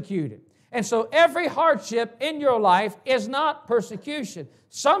persecuted. And so every hardship in your life is not persecution.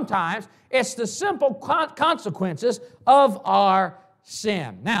 Sometimes it's the simple consequences of our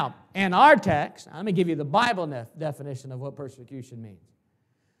sin. Now, in our text, let me give you the Bible definition of what persecution means.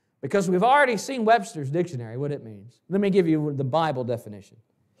 Because we've already seen Webster's dictionary, what it means. Let me give you the Bible definition.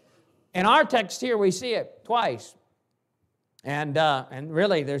 In our text here, we see it twice. And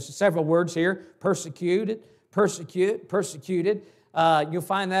really, there's several words here. Persecuted, persecute, persecuted. You'll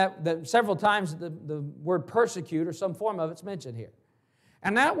find that several times the word persecute or some form of it's mentioned here.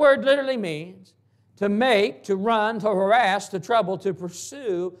 And that word literally means to make, to run, to harass, to trouble, to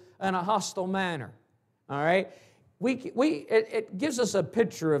pursue in a hostile manner. All right? It gives us a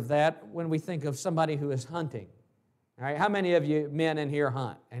picture of that when we think of somebody who is hunting. All right? How many of you men in here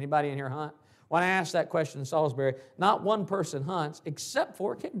hunt? Anybody in here hunt? When I asked that question in Salisbury, not one person hunts except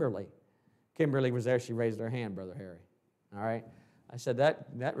for Kimberly. Kimberly was there. She raised her hand, Brother Harry. All right? I said,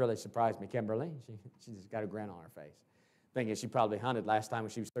 that really surprised me, Kimberly. She just got a grin on her face. Thinking she probably hunted last time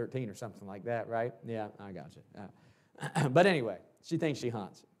when she was 13 or something like that, right? Yeah, I got you. But anyway, she thinks she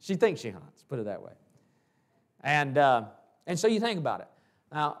hunts. She thinks she hunts, put it that way. And so you think about it.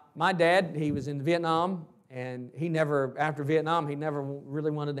 Now, my dad, he was in Vietnam, and after Vietnam, he never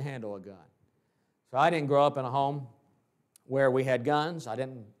really wanted to handle a gun. So I didn't grow up in a home where we had guns.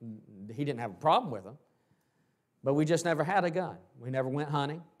 He didn't have a problem with them. But we just never had a gun. We never went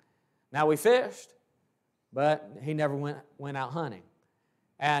hunting. Now we fished, but he never went out hunting.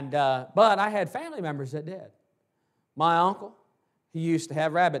 But I had family members that did. My uncle, he used to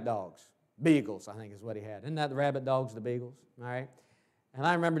have rabbit dogs. Beagles, I think is what he had. Isn't that the rabbit dogs, the beagles? All right. And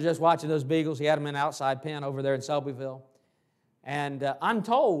I remember just watching those beagles. He had them in an outside pen over there in Selbyville. And I'm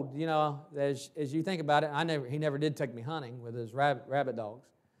told, you know, as you think about it, he never did take me hunting with his rabbit dogs.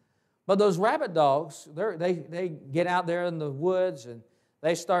 But those rabbit dogs, they get out there in the woods and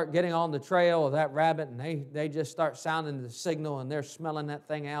they start getting on the trail of that rabbit, and they just start sounding the signal, and they're smelling that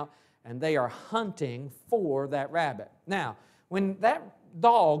thing out, and they are hunting for that rabbit. Now, when that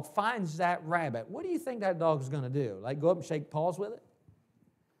dog finds that rabbit, what do you think that dog is going to do? Like go up and shake paws with it?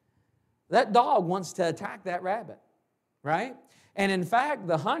 That dog wants to attack that rabbit, right? And in fact,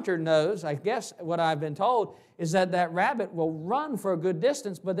 the hunter knows, I guess what I've been told, is that rabbit will run for a good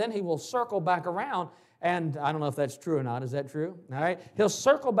distance, but then he will circle back around. And I don't know if that's true or not. Is that true? All right. He'll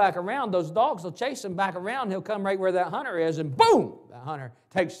circle back around. Those dogs will chase him back around. He'll come right where that hunter is, and boom, that hunter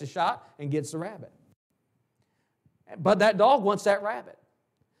takes the shot and gets the rabbit. But that dog wants that rabbit.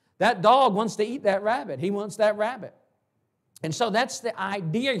 That dog wants to eat that rabbit. He wants that rabbit. And so that's the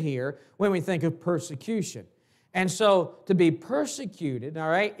idea here when we think of persecution. And so to be persecuted, all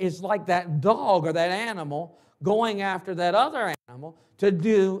right, is like that dog or that animal going after that other animal to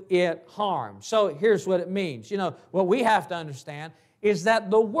do it harm. So here's what it means. You know, what we have to understand is that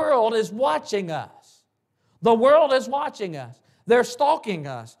the world is watching us. The world is watching us. They're stalking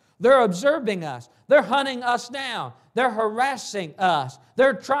us. They're observing us. They're hunting us down. They're harassing us.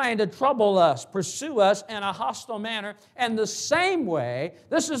 They're trying to trouble us, pursue us in a hostile manner. And the same way,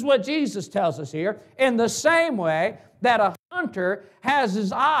 this is what Jesus tells us here, in the same way that a hunter has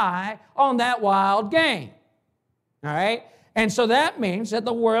his eye on that wild game. All right? And so that means that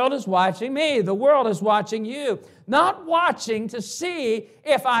the world is watching me. The world is watching you. Not watching to see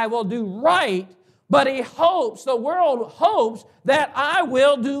if I will do right, but the world hopes that I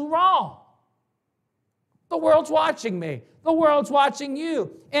will do wrong. The world's watching me. The world's watching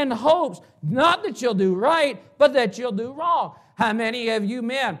you in hopes not that you'll do right, but that you'll do wrong. How many of you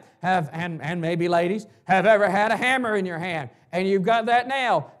men have, and maybe ladies, have ever had a hammer in your hand, and you've got that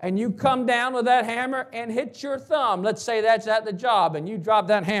nail, and you come down with that hammer and hit your thumb? Let's say that's at the job, and you drop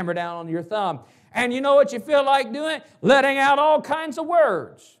that hammer down on your thumb. And you know what you feel like doing? Letting out all kinds of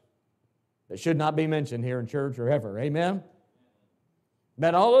words that should not be mentioned here in church or ever. Amen?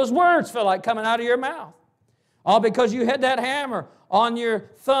 But all those words feel like coming out of your mouth. All because you hit that hammer on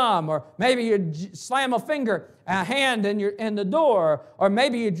your thumb, or maybe you slam a hand in the door, or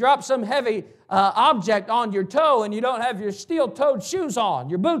maybe you drop some heavy object on your toe and you don't have your steel-toed shoes on,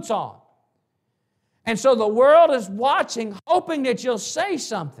 your boots on. And so the world is watching, hoping that you'll say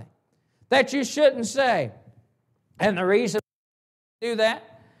something that you shouldn't say. And the reason do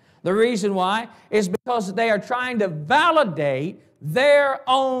that, The reason why is because they are trying to validate their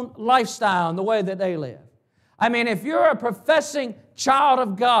own lifestyle and the way that they live. I mean, if you're a professing child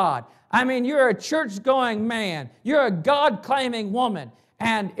of God, I mean, you're a church-going man, you're a God-claiming woman,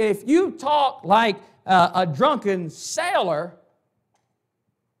 and if you talk like a drunken sailor,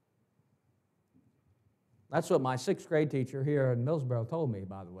 that's what my 6th grade teacher here in Millsboro told me,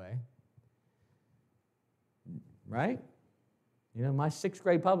 by the way. Right? You know, my 6th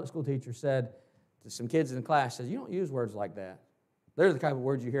grade public school teacher said to some kids in the class, says, you don't use words like that. They're the kind of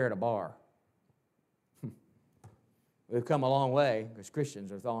words you hear at a bar. We've come a long way because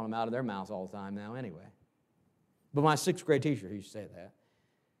Christians are throwing them out of their mouths all the time now anyway. But my 6th grade teacher, he used to say that.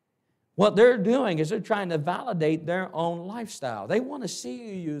 What they're doing is they're trying to validate their own lifestyle. They want to see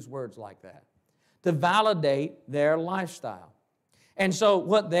you use words like that to validate their lifestyle. And so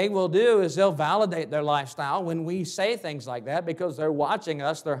what they will do is they'll validate their lifestyle when we say things like that because they're watching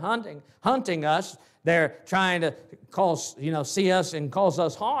us, they're hunting us, they're trying to see us and cause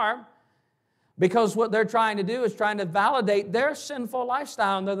us harm. Because what they're trying to do is trying to validate their sinful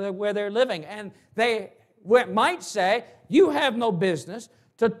lifestyle and where they're living. And they might say, you have no business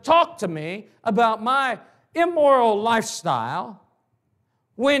to talk to me about my immoral lifestyle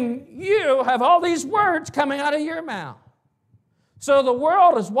when you have all these words coming out of your mouth. So the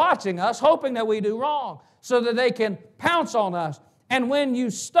world is watching us, hoping that we do wrong, so that they can pounce on us. And when you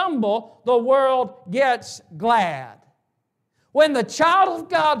stumble, the world gets glad. When the child of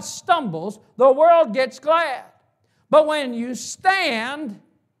God stumbles, the world gets glad. But when you stand,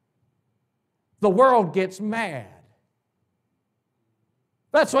 the world gets mad.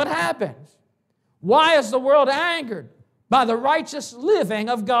 That's what happens. Why is the world angered? By the righteous living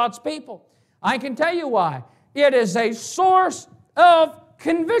of God's people. I can tell you why. It is a source of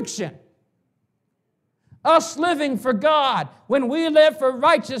conviction. Us living for God, when we live for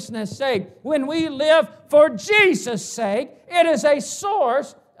righteousness' sake, when we live for Jesus' sake, it is a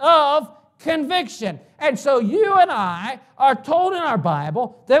source of conviction. And so you and I are told in our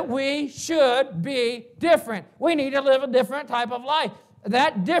Bible that we should be different. We need to live a different type of life.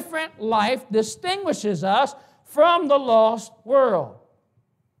 That different life distinguishes us from the lost world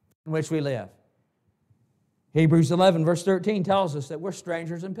in which we live. Hebrews 11, verse 13 tells us that we're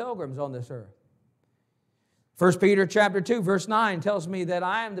strangers and pilgrims on this earth. 1 Peter chapter 2, verse 9 tells me that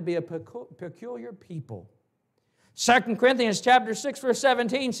I am to be a peculiar people. 2 Corinthians chapter 6, verse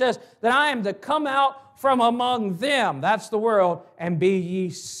 17 says that I am to come out from among them, that's the world, and be ye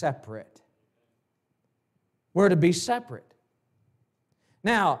separate. We're to be separate.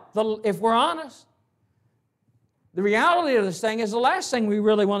 Now, if we're honest, the reality of this thing is the last thing we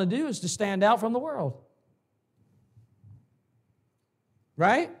really want to do is to stand out from the world.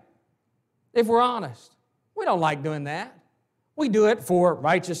 Right? If we're honest. We don't like doing that. We do it for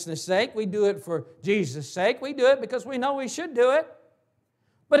righteousness' sake. We do it for Jesus' sake. We do it because we know we should do it.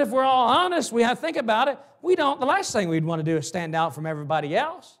 But if we're all honest, we have to think about it. The last thing we'd want to do is stand out from everybody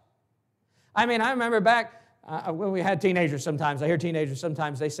else. I mean, I remember back when we had teenagers sometimes. I hear teenagers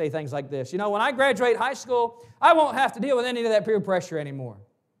sometimes, they say things like this. You know, when I graduate high school, I won't have to deal with any of that peer pressure anymore.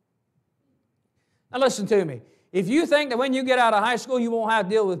 Now listen to me. If you think that when you get out of high school you won't have to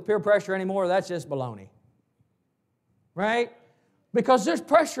deal with peer pressure anymore, that's just baloney. Right? Because there's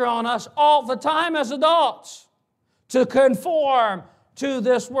pressure on us all the time as adults to conform to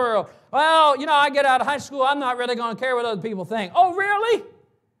this world. Well, you know, I get out of high school, I'm not really going to care what other people think. Oh, really?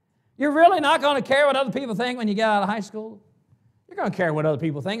 You're really not going to care what other people think when you get out of high school? You're going to care what other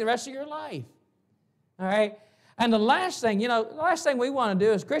people think the rest of your life. All right? And the last thing we want to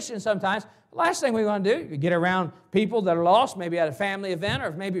do as Christians sometimes, the last thing we want to do, you get around people that are lost, maybe at a family event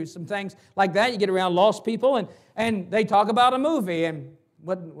or maybe some things like that. You get around lost people and they talk about a movie. And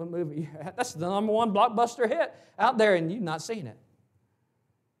what movie? That's the #1 blockbuster hit out there and you've not seen it.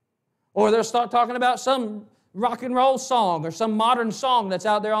 Or they'll start talking about some rock and roll song or some modern song that's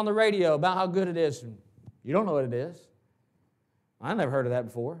out there on the radio about how good it is. And you don't know what it is. I never heard of that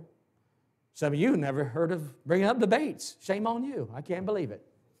before. Some of you never heard of bringing up debates. Shame on you. I can't believe it.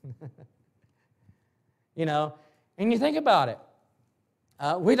 You know, and you think about it.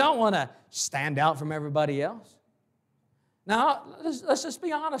 We don't want to stand out from everybody else. Now, let's just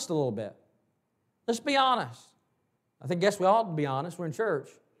be honest a little bit. Let's be honest. I guess we ought to be honest. We're in church.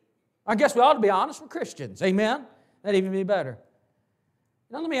 I guess we ought to be honest. We're Christians. Amen? That'd even be better.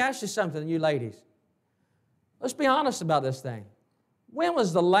 Now, let me ask you something, you ladies. Let's be honest about this thing. When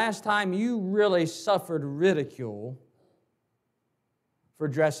was the last time you really suffered ridicule for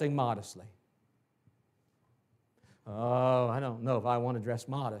dressing modestly? Oh, I don't know if I want to dress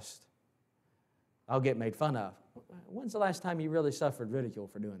modest. I'll get made fun of. when's the last time you really suffered ridicule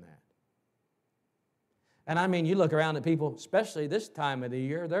for doing that? And I mean, you look around at people, especially this time of the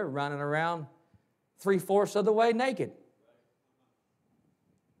year, they're running around 3/4 of the way naked.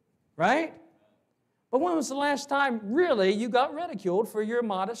 Right? But when was the last time really you got ridiculed for your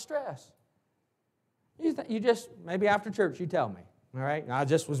modest dress? You just, maybe after church, you tell me. All right? I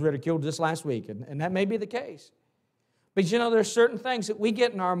just was ridiculed just last week, and that may be the case. But you know, there's certain things that we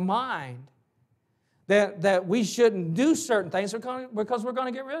get in our mind that we shouldn't do certain things because we're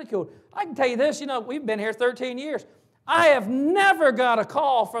going to get ridiculed. I can tell you this, you know, we've been here 13 years. I have never got a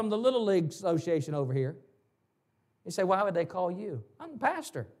call from the Little League Association over here. You say, why would they call you? I'm the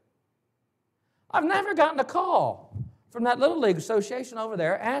pastor. I've never gotten a call from that Little League Association over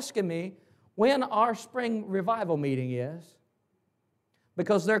there asking me when our spring revival meeting is,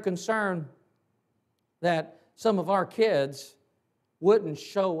 because they're concerned that some of our kids wouldn't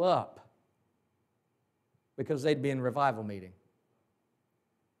show up because they'd be in revival meeting.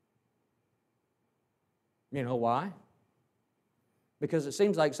 You know why? Because it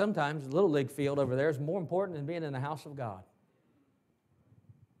seems like sometimes the Little League field over there is more important than being in the house of God.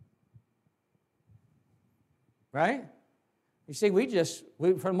 Right? You see,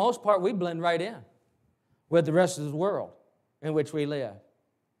 for the most part, we blend right in with the rest of the world in which we live.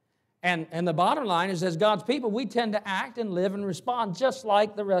 And the bottom line is, as God's people, we tend to act and live and respond just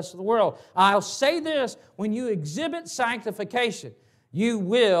like the rest of the world. I'll say this, when you exhibit sanctification, you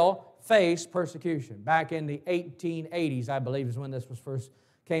will face persecution. Back in the 1880s, I believe, is when this was first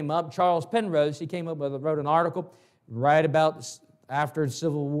came up. Charles Penrose, he wrote an article right about after the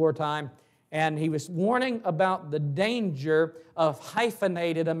Civil War time, and he was warning about the danger of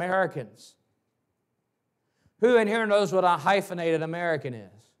hyphenated Americans. Who in here knows what a hyphenated American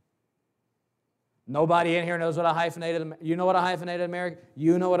is? Nobody in here knows what a hyphenated American is. You know what a hyphenated American is?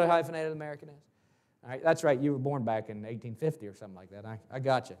 You know what a hyphenated American is? All right, that's right. You were born back in 1850 or something like that. I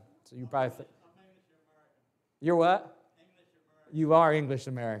got you. So you probably think. You're what? You are English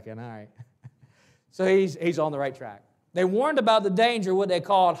American. All right. So he's on the right track. They warned about the danger, what they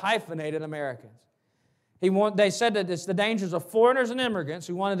called hyphenated Americans. They said that it's the dangers of foreigners and immigrants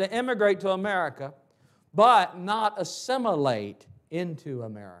who wanted to immigrate to America, but not assimilate into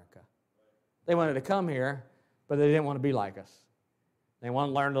America. They wanted to come here, but they didn't want to be like us. They wanted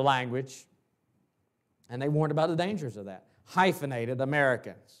to learn the language, and they warned about the dangers of that. Hyphenated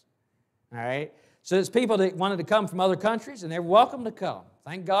Americans. All right? So it's people that wanted to come from other countries, and they're welcome to come.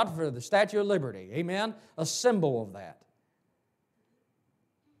 Thank God for the Statue of Liberty. Amen? A symbol of that.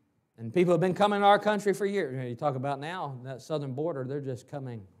 And people have been coming to our country for years. You talk about now, that southern border, they're just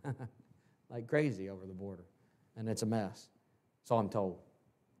coming like crazy over the border. And it's a mess. That's all I'm told.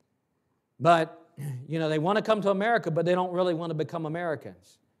 But, you know, they want to come to America, but they don't really want to become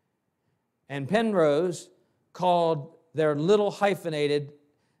Americans. And Penrose called their little hyphenated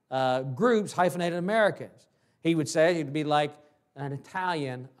groups hyphenated Americans. He would say he'd be like an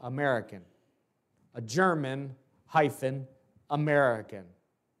Italian American, a German hyphen American,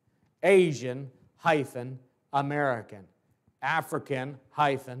 Asian hyphen American, African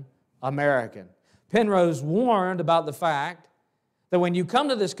hyphen American. Penrose warned about the fact that when you come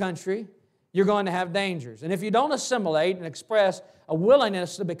to this country, you're going to have dangers. And if you don't assimilate and express a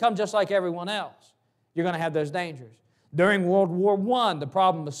willingness to become just like everyone else, you're going to have those dangers. During World War I, the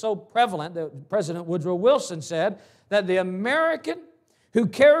problem was so prevalent that President Woodrow Wilson said that the American who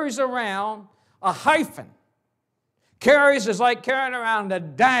carries around a hyphen is like carrying around a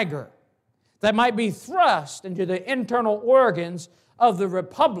dagger that might be thrust into the internal organs of the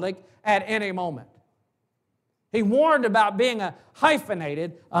republic at any moment. He warned about being a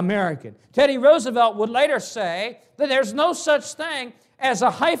hyphenated American. Teddy Roosevelt would later say that there's no such thing as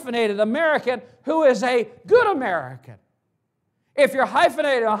a hyphenated American who is a good American. If you're a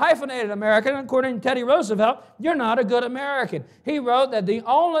hyphenated American, according to Teddy Roosevelt, you're not a good American. He wrote that the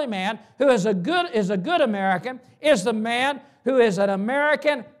only man who is a good American is the man who is an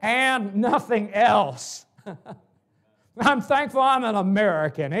American and nothing else. I'm thankful I'm an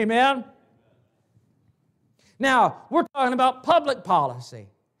American. Amen? Now, we're talking about public policy.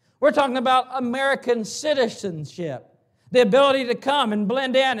 We're talking about American citizenship, the ability to come and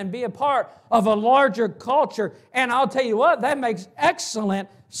blend in and be a part of a larger culture. And I'll tell you what, that makes excellent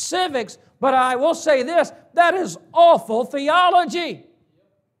civics. But I will say this, that is awful theology,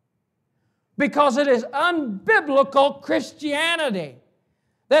 because it is unbiblical Christianity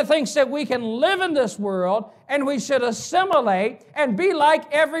that thinks that we can live in this world and we should assimilate and be like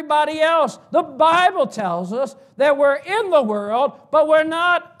everybody else. The Bible tells us that we're in the world, but we're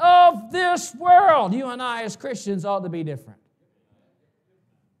not of this world. You and I as Christians ought to be different.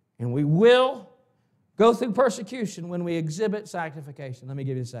 And we will go through persecution when we exhibit sanctification. Let me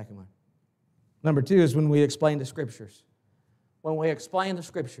give you the second one. Number 2 is when we explain the Scriptures. When we explain the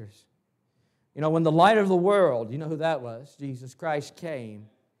Scriptures. You know, when the light of the world, you know who that was? Jesus Christ came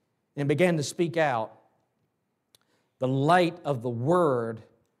and began to speak out. The light of the Word,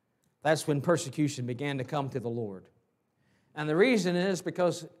 that's when persecution began to come to the Lord. And the reason is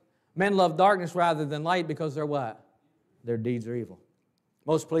because men love darkness rather than light because they're what? Their deeds are evil.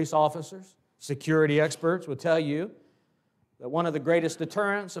 Most police officers, security experts will tell you that one of the greatest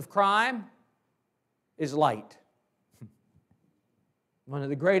deterrents of crime is light. One of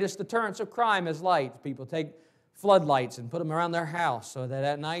the greatest deterrents of crime is light. People take floodlights and put them around their house so that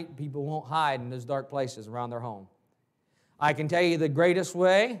at night people won't hide in those dark places around their home. I can tell you the greatest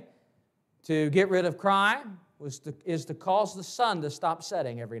way to get rid of crime is to cause the sun to stop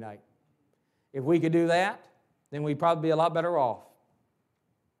setting every night. If we could do that, then we'd probably be a lot better off.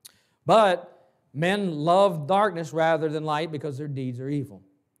 But men love darkness rather than light because their deeds are evil.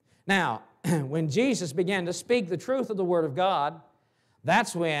 Now, when Jesus began to speak the truth of the Word of God,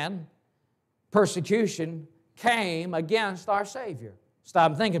 that's when persecution came against our Savior.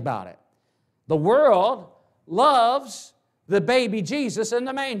 Stop and think about it. The world loves the baby Jesus in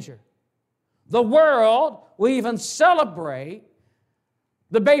the manger. The world will even celebrate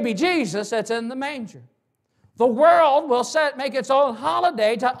the baby Jesus that's in the manger. The world will make its own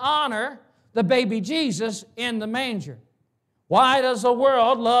holiday to honor the baby Jesus in the manger. Why does the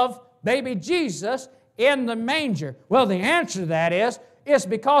world love baby Jesus in the manger? Well, the answer to that is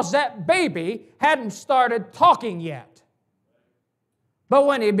because that baby hadn't started talking yet. But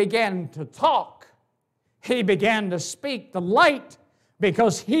when he began to talk, he began to speak the light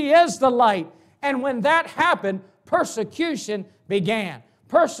because he is the light. And when that happened, persecution began.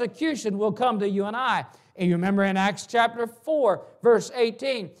 Persecution will come to you and I. And you remember in Acts chapter 4, verse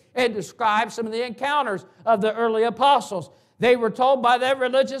 18, it describes some of the encounters of the early apostles. They were told by their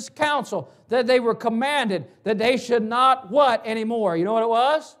religious council that they were commanded that they should not what anymore? You know what it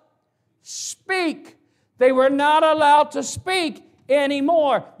was? Speak. They were not allowed to speak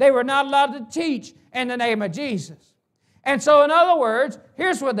anymore. They were not allowed to teach in the name of Jesus. And so in other words,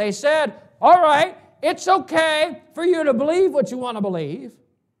 here's what they said. All right, it's okay for you to believe what you want to believe.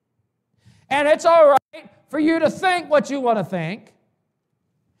 And it's all right for you to think what you want to think.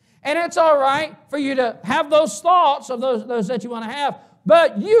 And it's all right for you to have those thoughts of those that you want to have.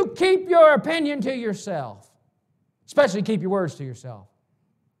 But you keep your opinion to yourself. Especially keep your words to yourself.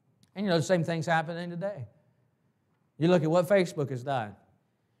 And you know the same thing's happening today. You look at what Facebook has done.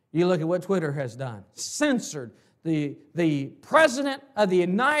 You look at what Twitter has done. Censored the President of the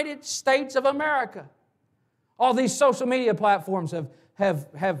United States of America. All these social media platforms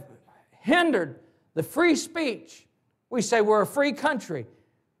have hindered the free speech. We say we're a free country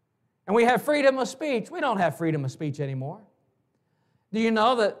and we have freedom of speech. We don't have freedom of speech anymore. Do you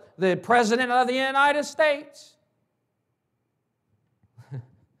know that the President of the United States,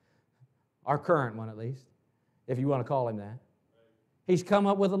 our current one at least, if you want to call him that, he's come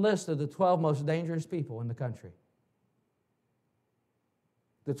up with a list of the 12 most dangerous people in the country.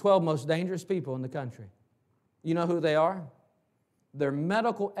 The 12 most dangerous people in the country. You know who they are? They're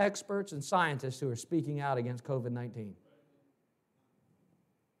medical experts and scientists who are speaking out against COVID-19.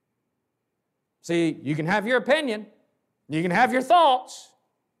 See, you can have your opinion, you can have your thoughts,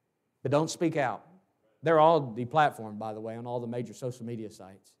 but don't speak out. They're all deplatformed, by the way, on all the major social media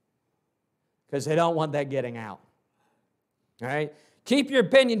sites because they don't want that getting out. All right? Keep your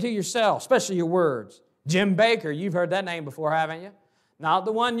opinion to yourself, especially your words. Jim Baker, you've heard that name before, haven't you? Not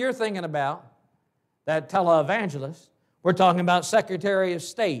the one you're thinking about, that televangelist. We're talking about Secretary of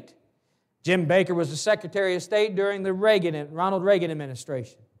State. Jim Baker was the Secretary of State during the Ronald Reagan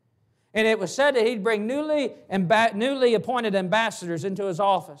administration. And it was said that he'd bring newly appointed ambassadors into his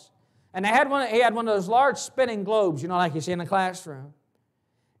office. And he had one of those large spinning globes, you know, like you see in a classroom.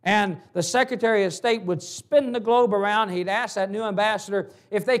 And the Secretary of State would spin the globe around. He'd ask that new ambassador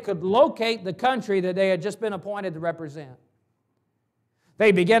if they could locate the country that they had just been appointed to represent.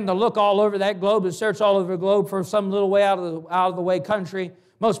 They began to look all over that globe and search all over the globe for some little way out of the way country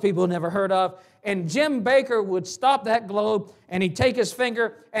most people never heard of. And Jim Baker would stop that globe and he'd take his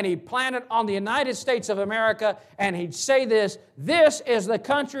finger and he'd plant it on the United States of America and he'd say this is the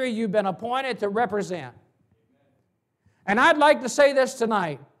country you've been appointed to represent. And I'd like to say this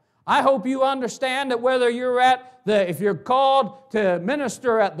tonight. I hope you understand that whether you're if you're called to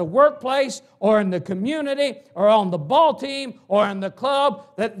minister at the workplace or in the community or on the ball team or in the club,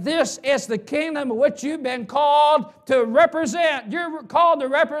 that this is the kingdom which you've been called to represent. You're called to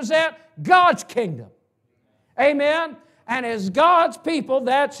represent God's kingdom. Amen? And as God's people,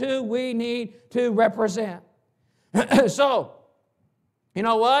 that's who we need to represent. So, you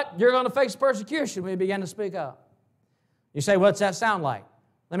know what? You're going to face persecution when you begin to speak up. You say, what's that sound like?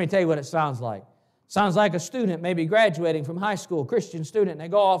 Let me tell you what it sounds like. It sounds like a student maybe graduating from high school, Christian student, and they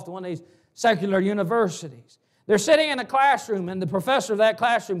go off to one of these secular universities. They're sitting in a classroom, and the professor of that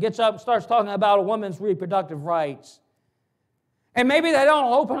classroom gets up and starts talking about a woman's reproductive rights. And maybe they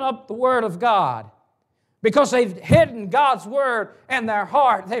don't open up the Word of God because they've hidden God's Word in their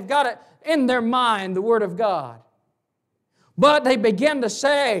heart. They've got it in their mind, the Word of God. But they begin to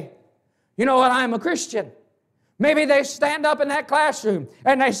say, you know what, I'm a Christian. Maybe they stand up in that classroom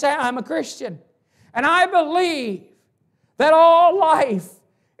and they say, I'm a Christian. And I believe that all life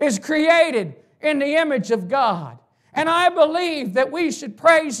is created in the image of God. And I believe that we should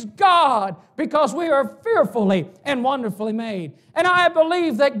praise God because we are fearfully and wonderfully made. And I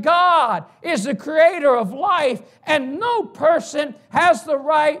believe that God is the creator of life, and no person has the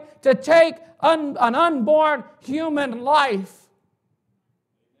right to take an unborn human life.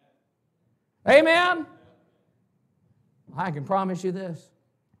 Amen? I can promise you this.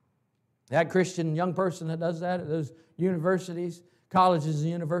 That Christian young person that does that at those universities, colleges and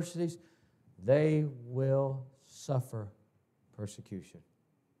universities, they will suffer persecution.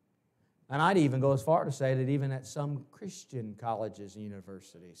 And I'd even go as far to say that even at some Christian colleges and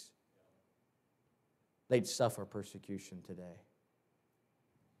universities, they'd suffer persecution today.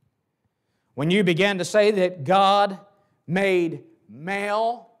 When you begin to say that God made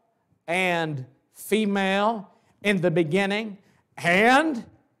male and female in the beginning, and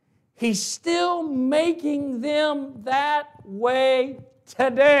He's still making them that way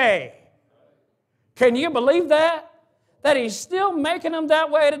today. Can you believe that? That He's still making them that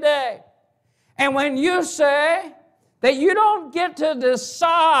way today. And when you say that you don't get to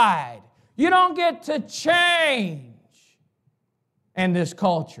decide, you don't get to change in this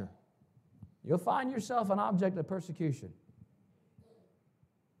culture, you'll find yourself an object of persecution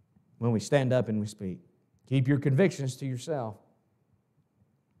when we stand up and we speak. Keep your convictions to yourself.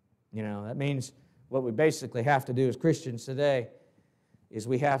 You know, that means what we basically have to do as Christians today is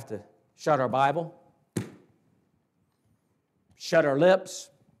we have to shut our Bible, shut our lips,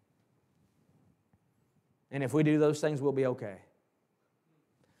 and if we do those things, we'll be okay.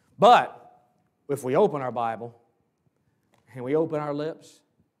 But if we open our Bible and we open our lips,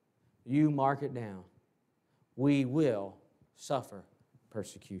 you mark it down, we will suffer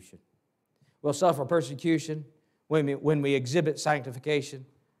persecution. We'll suffer persecution when we exhibit sanctification.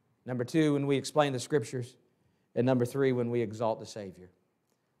 Number 2, when we explain the Scriptures. And number 3, when we exalt the Savior.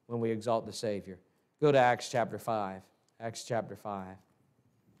 When we exalt the Savior. Go to Acts chapter 5. Acts chapter 5.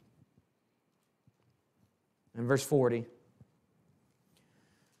 And verse 40.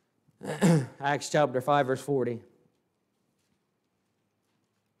 Acts chapter 5, verse 40.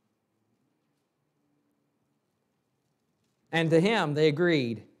 And to him they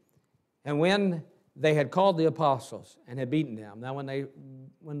agreed. And when they had called the apostles and had beaten them. Now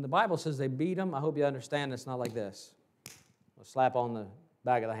when the Bible says they beat them, I hope you understand it's not like this. A slap on the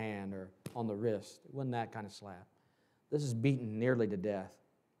back of the hand or on the wrist. It wasn't that kind of slap. This is beaten nearly to death.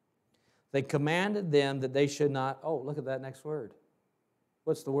 They commanded them that they should not, oh, look at that next word.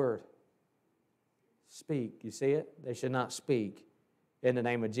 What's the word? Speak. You see it? They should not speak in the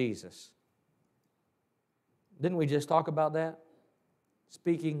name of Jesus. Didn't we just talk about that?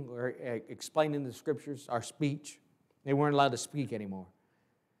 Speaking or explaining the Scriptures, our speech. They weren't allowed to speak anymore.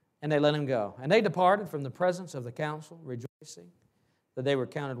 And they let him go. And they departed from the presence of the council, rejoicing that they were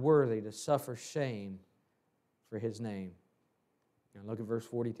counted worthy to suffer shame for his name. Now look at verse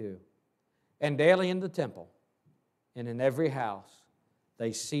 42. And daily in the temple and in every house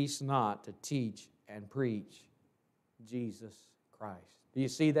they ceased not to teach and preach Jesus Christ. Do you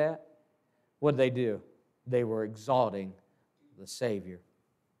see that? What did they do? They were exalting the Savior.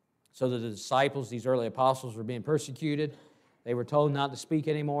 So the disciples, these early apostles, were being persecuted. They were told not to speak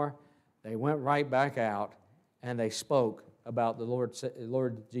anymore. They went right back out and they spoke about the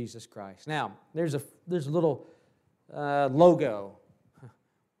Lord Jesus Christ. Now, there's a little logo, a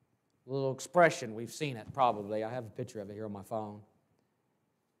little expression. We've seen it probably. I have a picture of it here on my phone.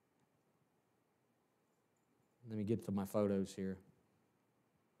 Let me get to my photos here.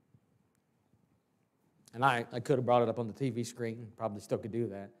 And I could have brought it up on the TV screen. Probably still could do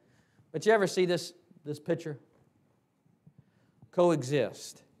that. But you ever see this picture?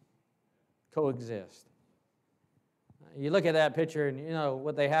 Coexist. Coexist. You look at that picture, and you know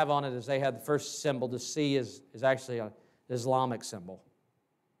what they have on it is they have the first symbol. The C is actually an Islamic symbol.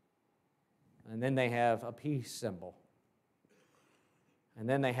 And then they have a peace symbol. And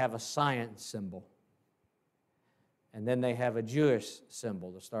then they have a science symbol. And then they have a Jewish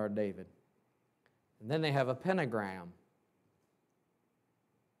symbol, the Star of David. And then they have a pentagram,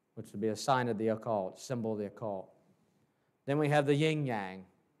 which would be a sign of the occult, symbol of the occult. Then we have the yin-yang,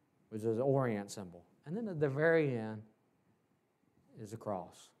 which is the Orient symbol. And then at the very end is a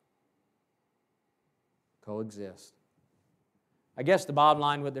cross. Coexist. I guess the bottom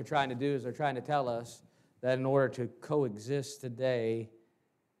line, what they're trying to do is they're trying to tell us that in order to coexist today,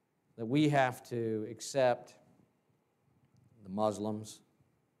 that we have to accept the Muslims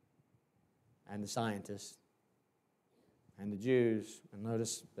and the scientists and the Jews. And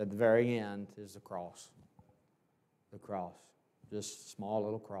notice at the very end is the cross. The cross. Just a small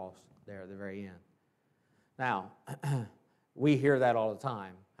little cross there at the very end. Now, we hear that all the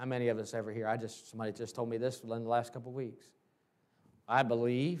time. How many of us ever hear? Somebody just told me this in the last couple of weeks. I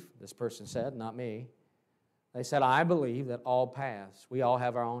believe, this person said, not me. They said, I believe that all paths, we all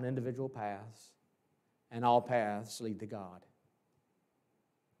have our own individual paths, and all paths lead to God.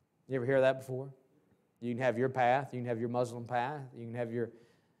 You ever hear that before? You can have your path, you can have your Muslim path, you can have your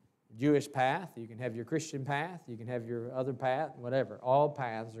Jewish path, you can have your Christian path, you can have your other path, whatever. All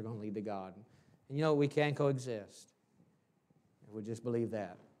paths are going to lead to God. And you know, we can coexist. We just believe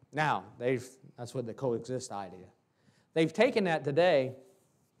that. Now, that's what the coexist idea. They've taken that today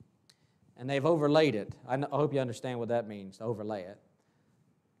and they've overlaid it. I hope you understand what that means, to overlay it.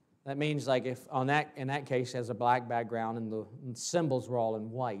 That means like if in that case it has a black background and the symbols were all in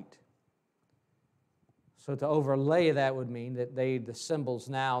white. So to overlay that would mean that the symbols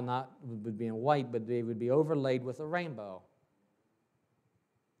now would be in white, but they would be overlaid with a rainbow.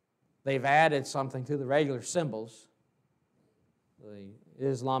 They've added something to the regular symbols, the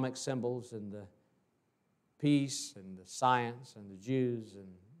Islamic symbols and the peace and the science and the Jews and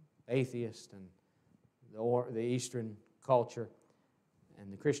atheists and the Eastern culture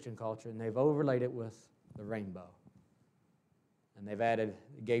and the Christian culture, and they've overlaid it with the rainbow. And they've added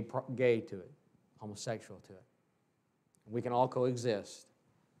gay to it, homosexual to it. We can all coexist.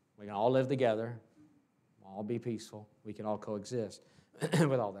 We can all live together, all be peaceful. We can all coexist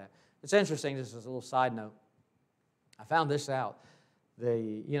with all that. It's interesting, just as a little side note. I found this out.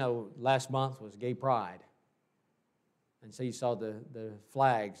 Last month was Gay Pride. And so you saw the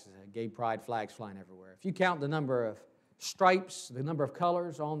flags, gay pride flags flying everywhere. If you count the number of stripes, the number of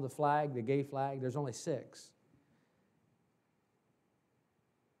colors on the flag, the gay flag, there's only 6.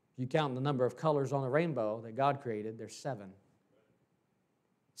 If you count the number of colors on the rainbow that God created, there's 7.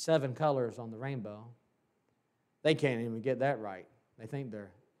 7 colors on the rainbow. They can't even get that right. They think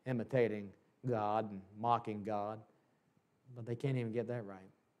they're imitating God and mocking God, but they can't even get that right.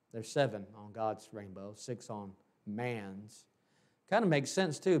 There's 7 on God's rainbow, 6 on man's. Kind of makes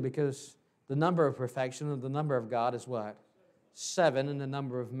sense too, because the number of perfection and the number of God is what? 7, and the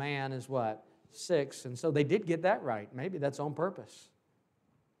number of man is what? 6. And so they did get that right. Maybe that's on purpose.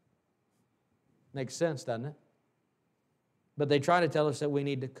 Makes sense, doesn't it? But they try to tell us that we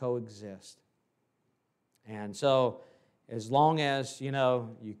need to coexist. And so as long as, you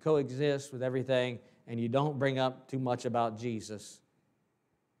coexist with everything and you don't bring up too much about Jesus,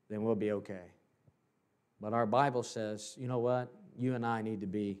 then we'll be okay. But our Bible says, you know what? You and I need to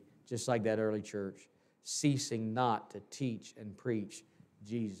be, just like that early church, ceasing not to teach and preach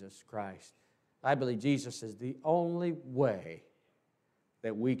Jesus Christ. I believe Jesus is the only way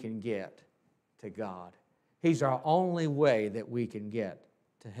that we can get to God. He's our only way that we can get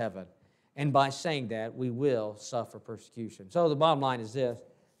to heaven. And by saying that, we will suffer persecution. So the bottom line is this.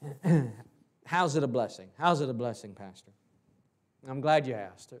 How's it a blessing? How's it a blessing, Pastor? I'm glad you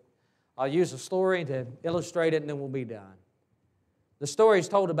asked it. I'll use a story to illustrate it, and then we'll be done. The story is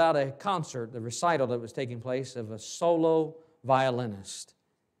told about a concert, the recital that was taking place of a solo violinist.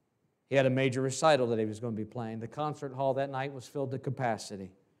 He had a major recital that he was going to be playing. The concert hall that night was filled to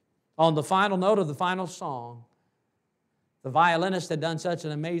capacity. On the final note of the final song, the violinist had done such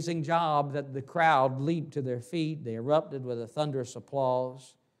an amazing job that the crowd leaped to their feet. They erupted with a thunderous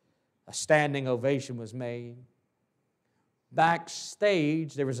applause. A standing ovation was made.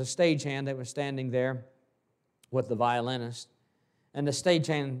 Backstage, there was a stagehand that was standing there with the violinist. And the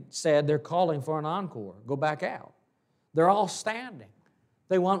stagehand said, they're calling for an encore. Go back out. They're all standing.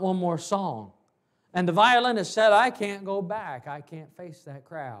 They want one more song. And the violinist said, I can't go back. I can't face that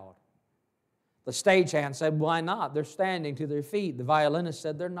crowd. The stagehand said, why not? They're standing to their feet. The violinist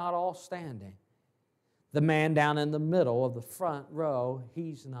said, they're not all standing. The man down in the middle of the front row,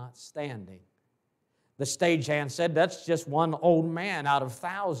 he's not standing. The stagehand said, that's just one old man out of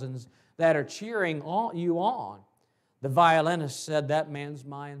thousands that are cheering you on. The violinist said, that man's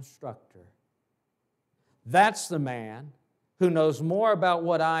my instructor. That's the man who knows more about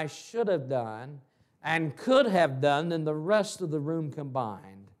what I should have done and could have done than the rest of the room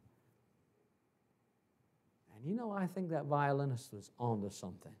combined. And you know, I think that violinist was onto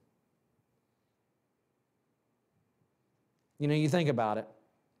something. You know, you think about it.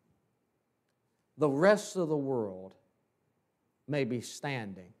 The rest of the world may be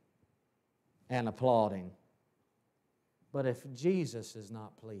standing and applauding, but if Jesus is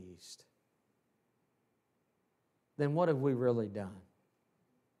not pleased, then what have we really done?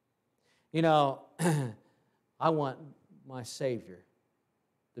 You know, I want my Savior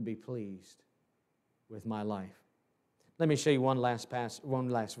to be pleased with my life. Let me show you one last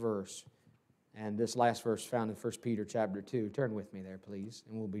verse. And this last verse found in 1 Peter chapter 2. Turn with me there, please,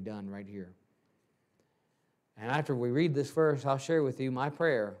 and we'll be done right here. And after we read this verse, I'll share with you my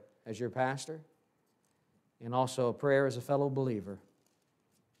prayer as your pastor and also a prayer as a fellow believer.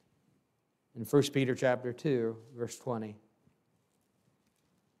 In 1 Peter chapter 2, verse 20.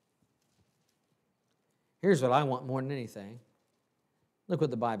 Here's what I want more than anything. Look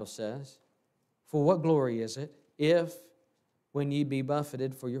what the Bible says. For what glory is it if, when ye be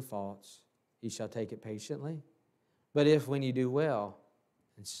buffeted for your faults, ye shall take it patiently? But if, when ye do well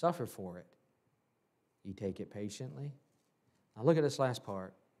and suffer for it, ye take it patiently? Now look at this last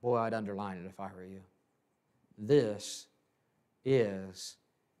part. Boy, I'd underline it if I were you. This is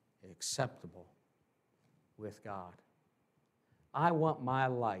acceptable with God. I want my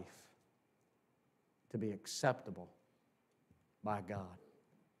life to be acceptable by God.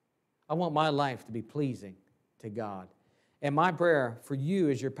 I want my life to be pleasing to God. And my prayer for you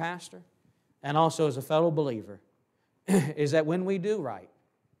as your pastor and also as a fellow believer is that when we do right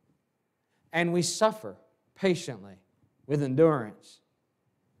and we suffer patiently with endurance,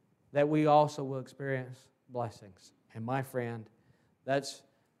 that we also will experience blessings. And my friend, that's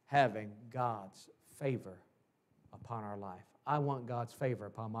having God's favor upon our life. I want God's favor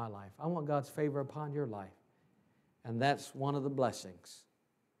upon my life. I want God's favor upon your life. And that's one of the blessings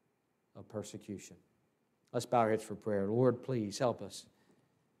of persecution. Let's bow our heads for prayer. Lord, please help us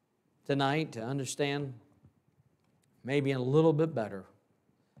tonight to understand maybe a little bit better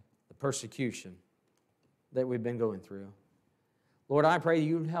the persecution that we've been going through. Lord, I pray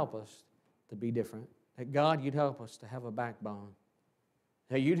you'd help us to be different. That God, you'd help us to have a backbone.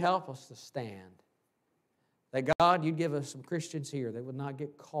 That you'd help us to stand. That God, you'd give us some Christians here that would not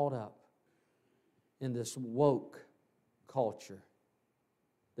get caught up in this woke culture,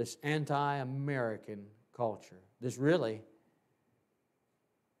 this anti-American culture, this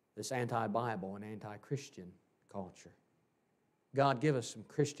anti-Bible and anti-Christian culture. God, give us some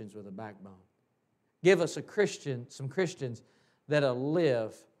Christians with a backbone. Give us some Christians that'll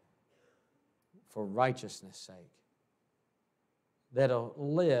live for righteousness' sake, that'll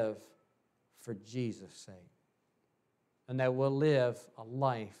live for Jesus' sake, and that will live a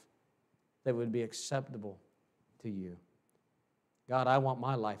life that would be acceptable to you. God, I want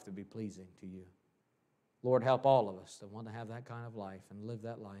my life to be pleasing to you. Lord, help all of us that want to have that kind of life and live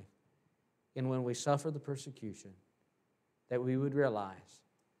that life. And when we suffer the persecution, that we would realize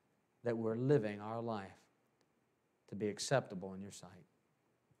that we're living our life to be acceptable in your sight.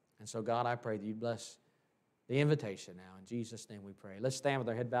 And so, God, I pray that you bless the invitation now. In Jesus' name we pray. Let's stand with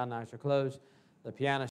our head bowed and eyes are closed. The pianist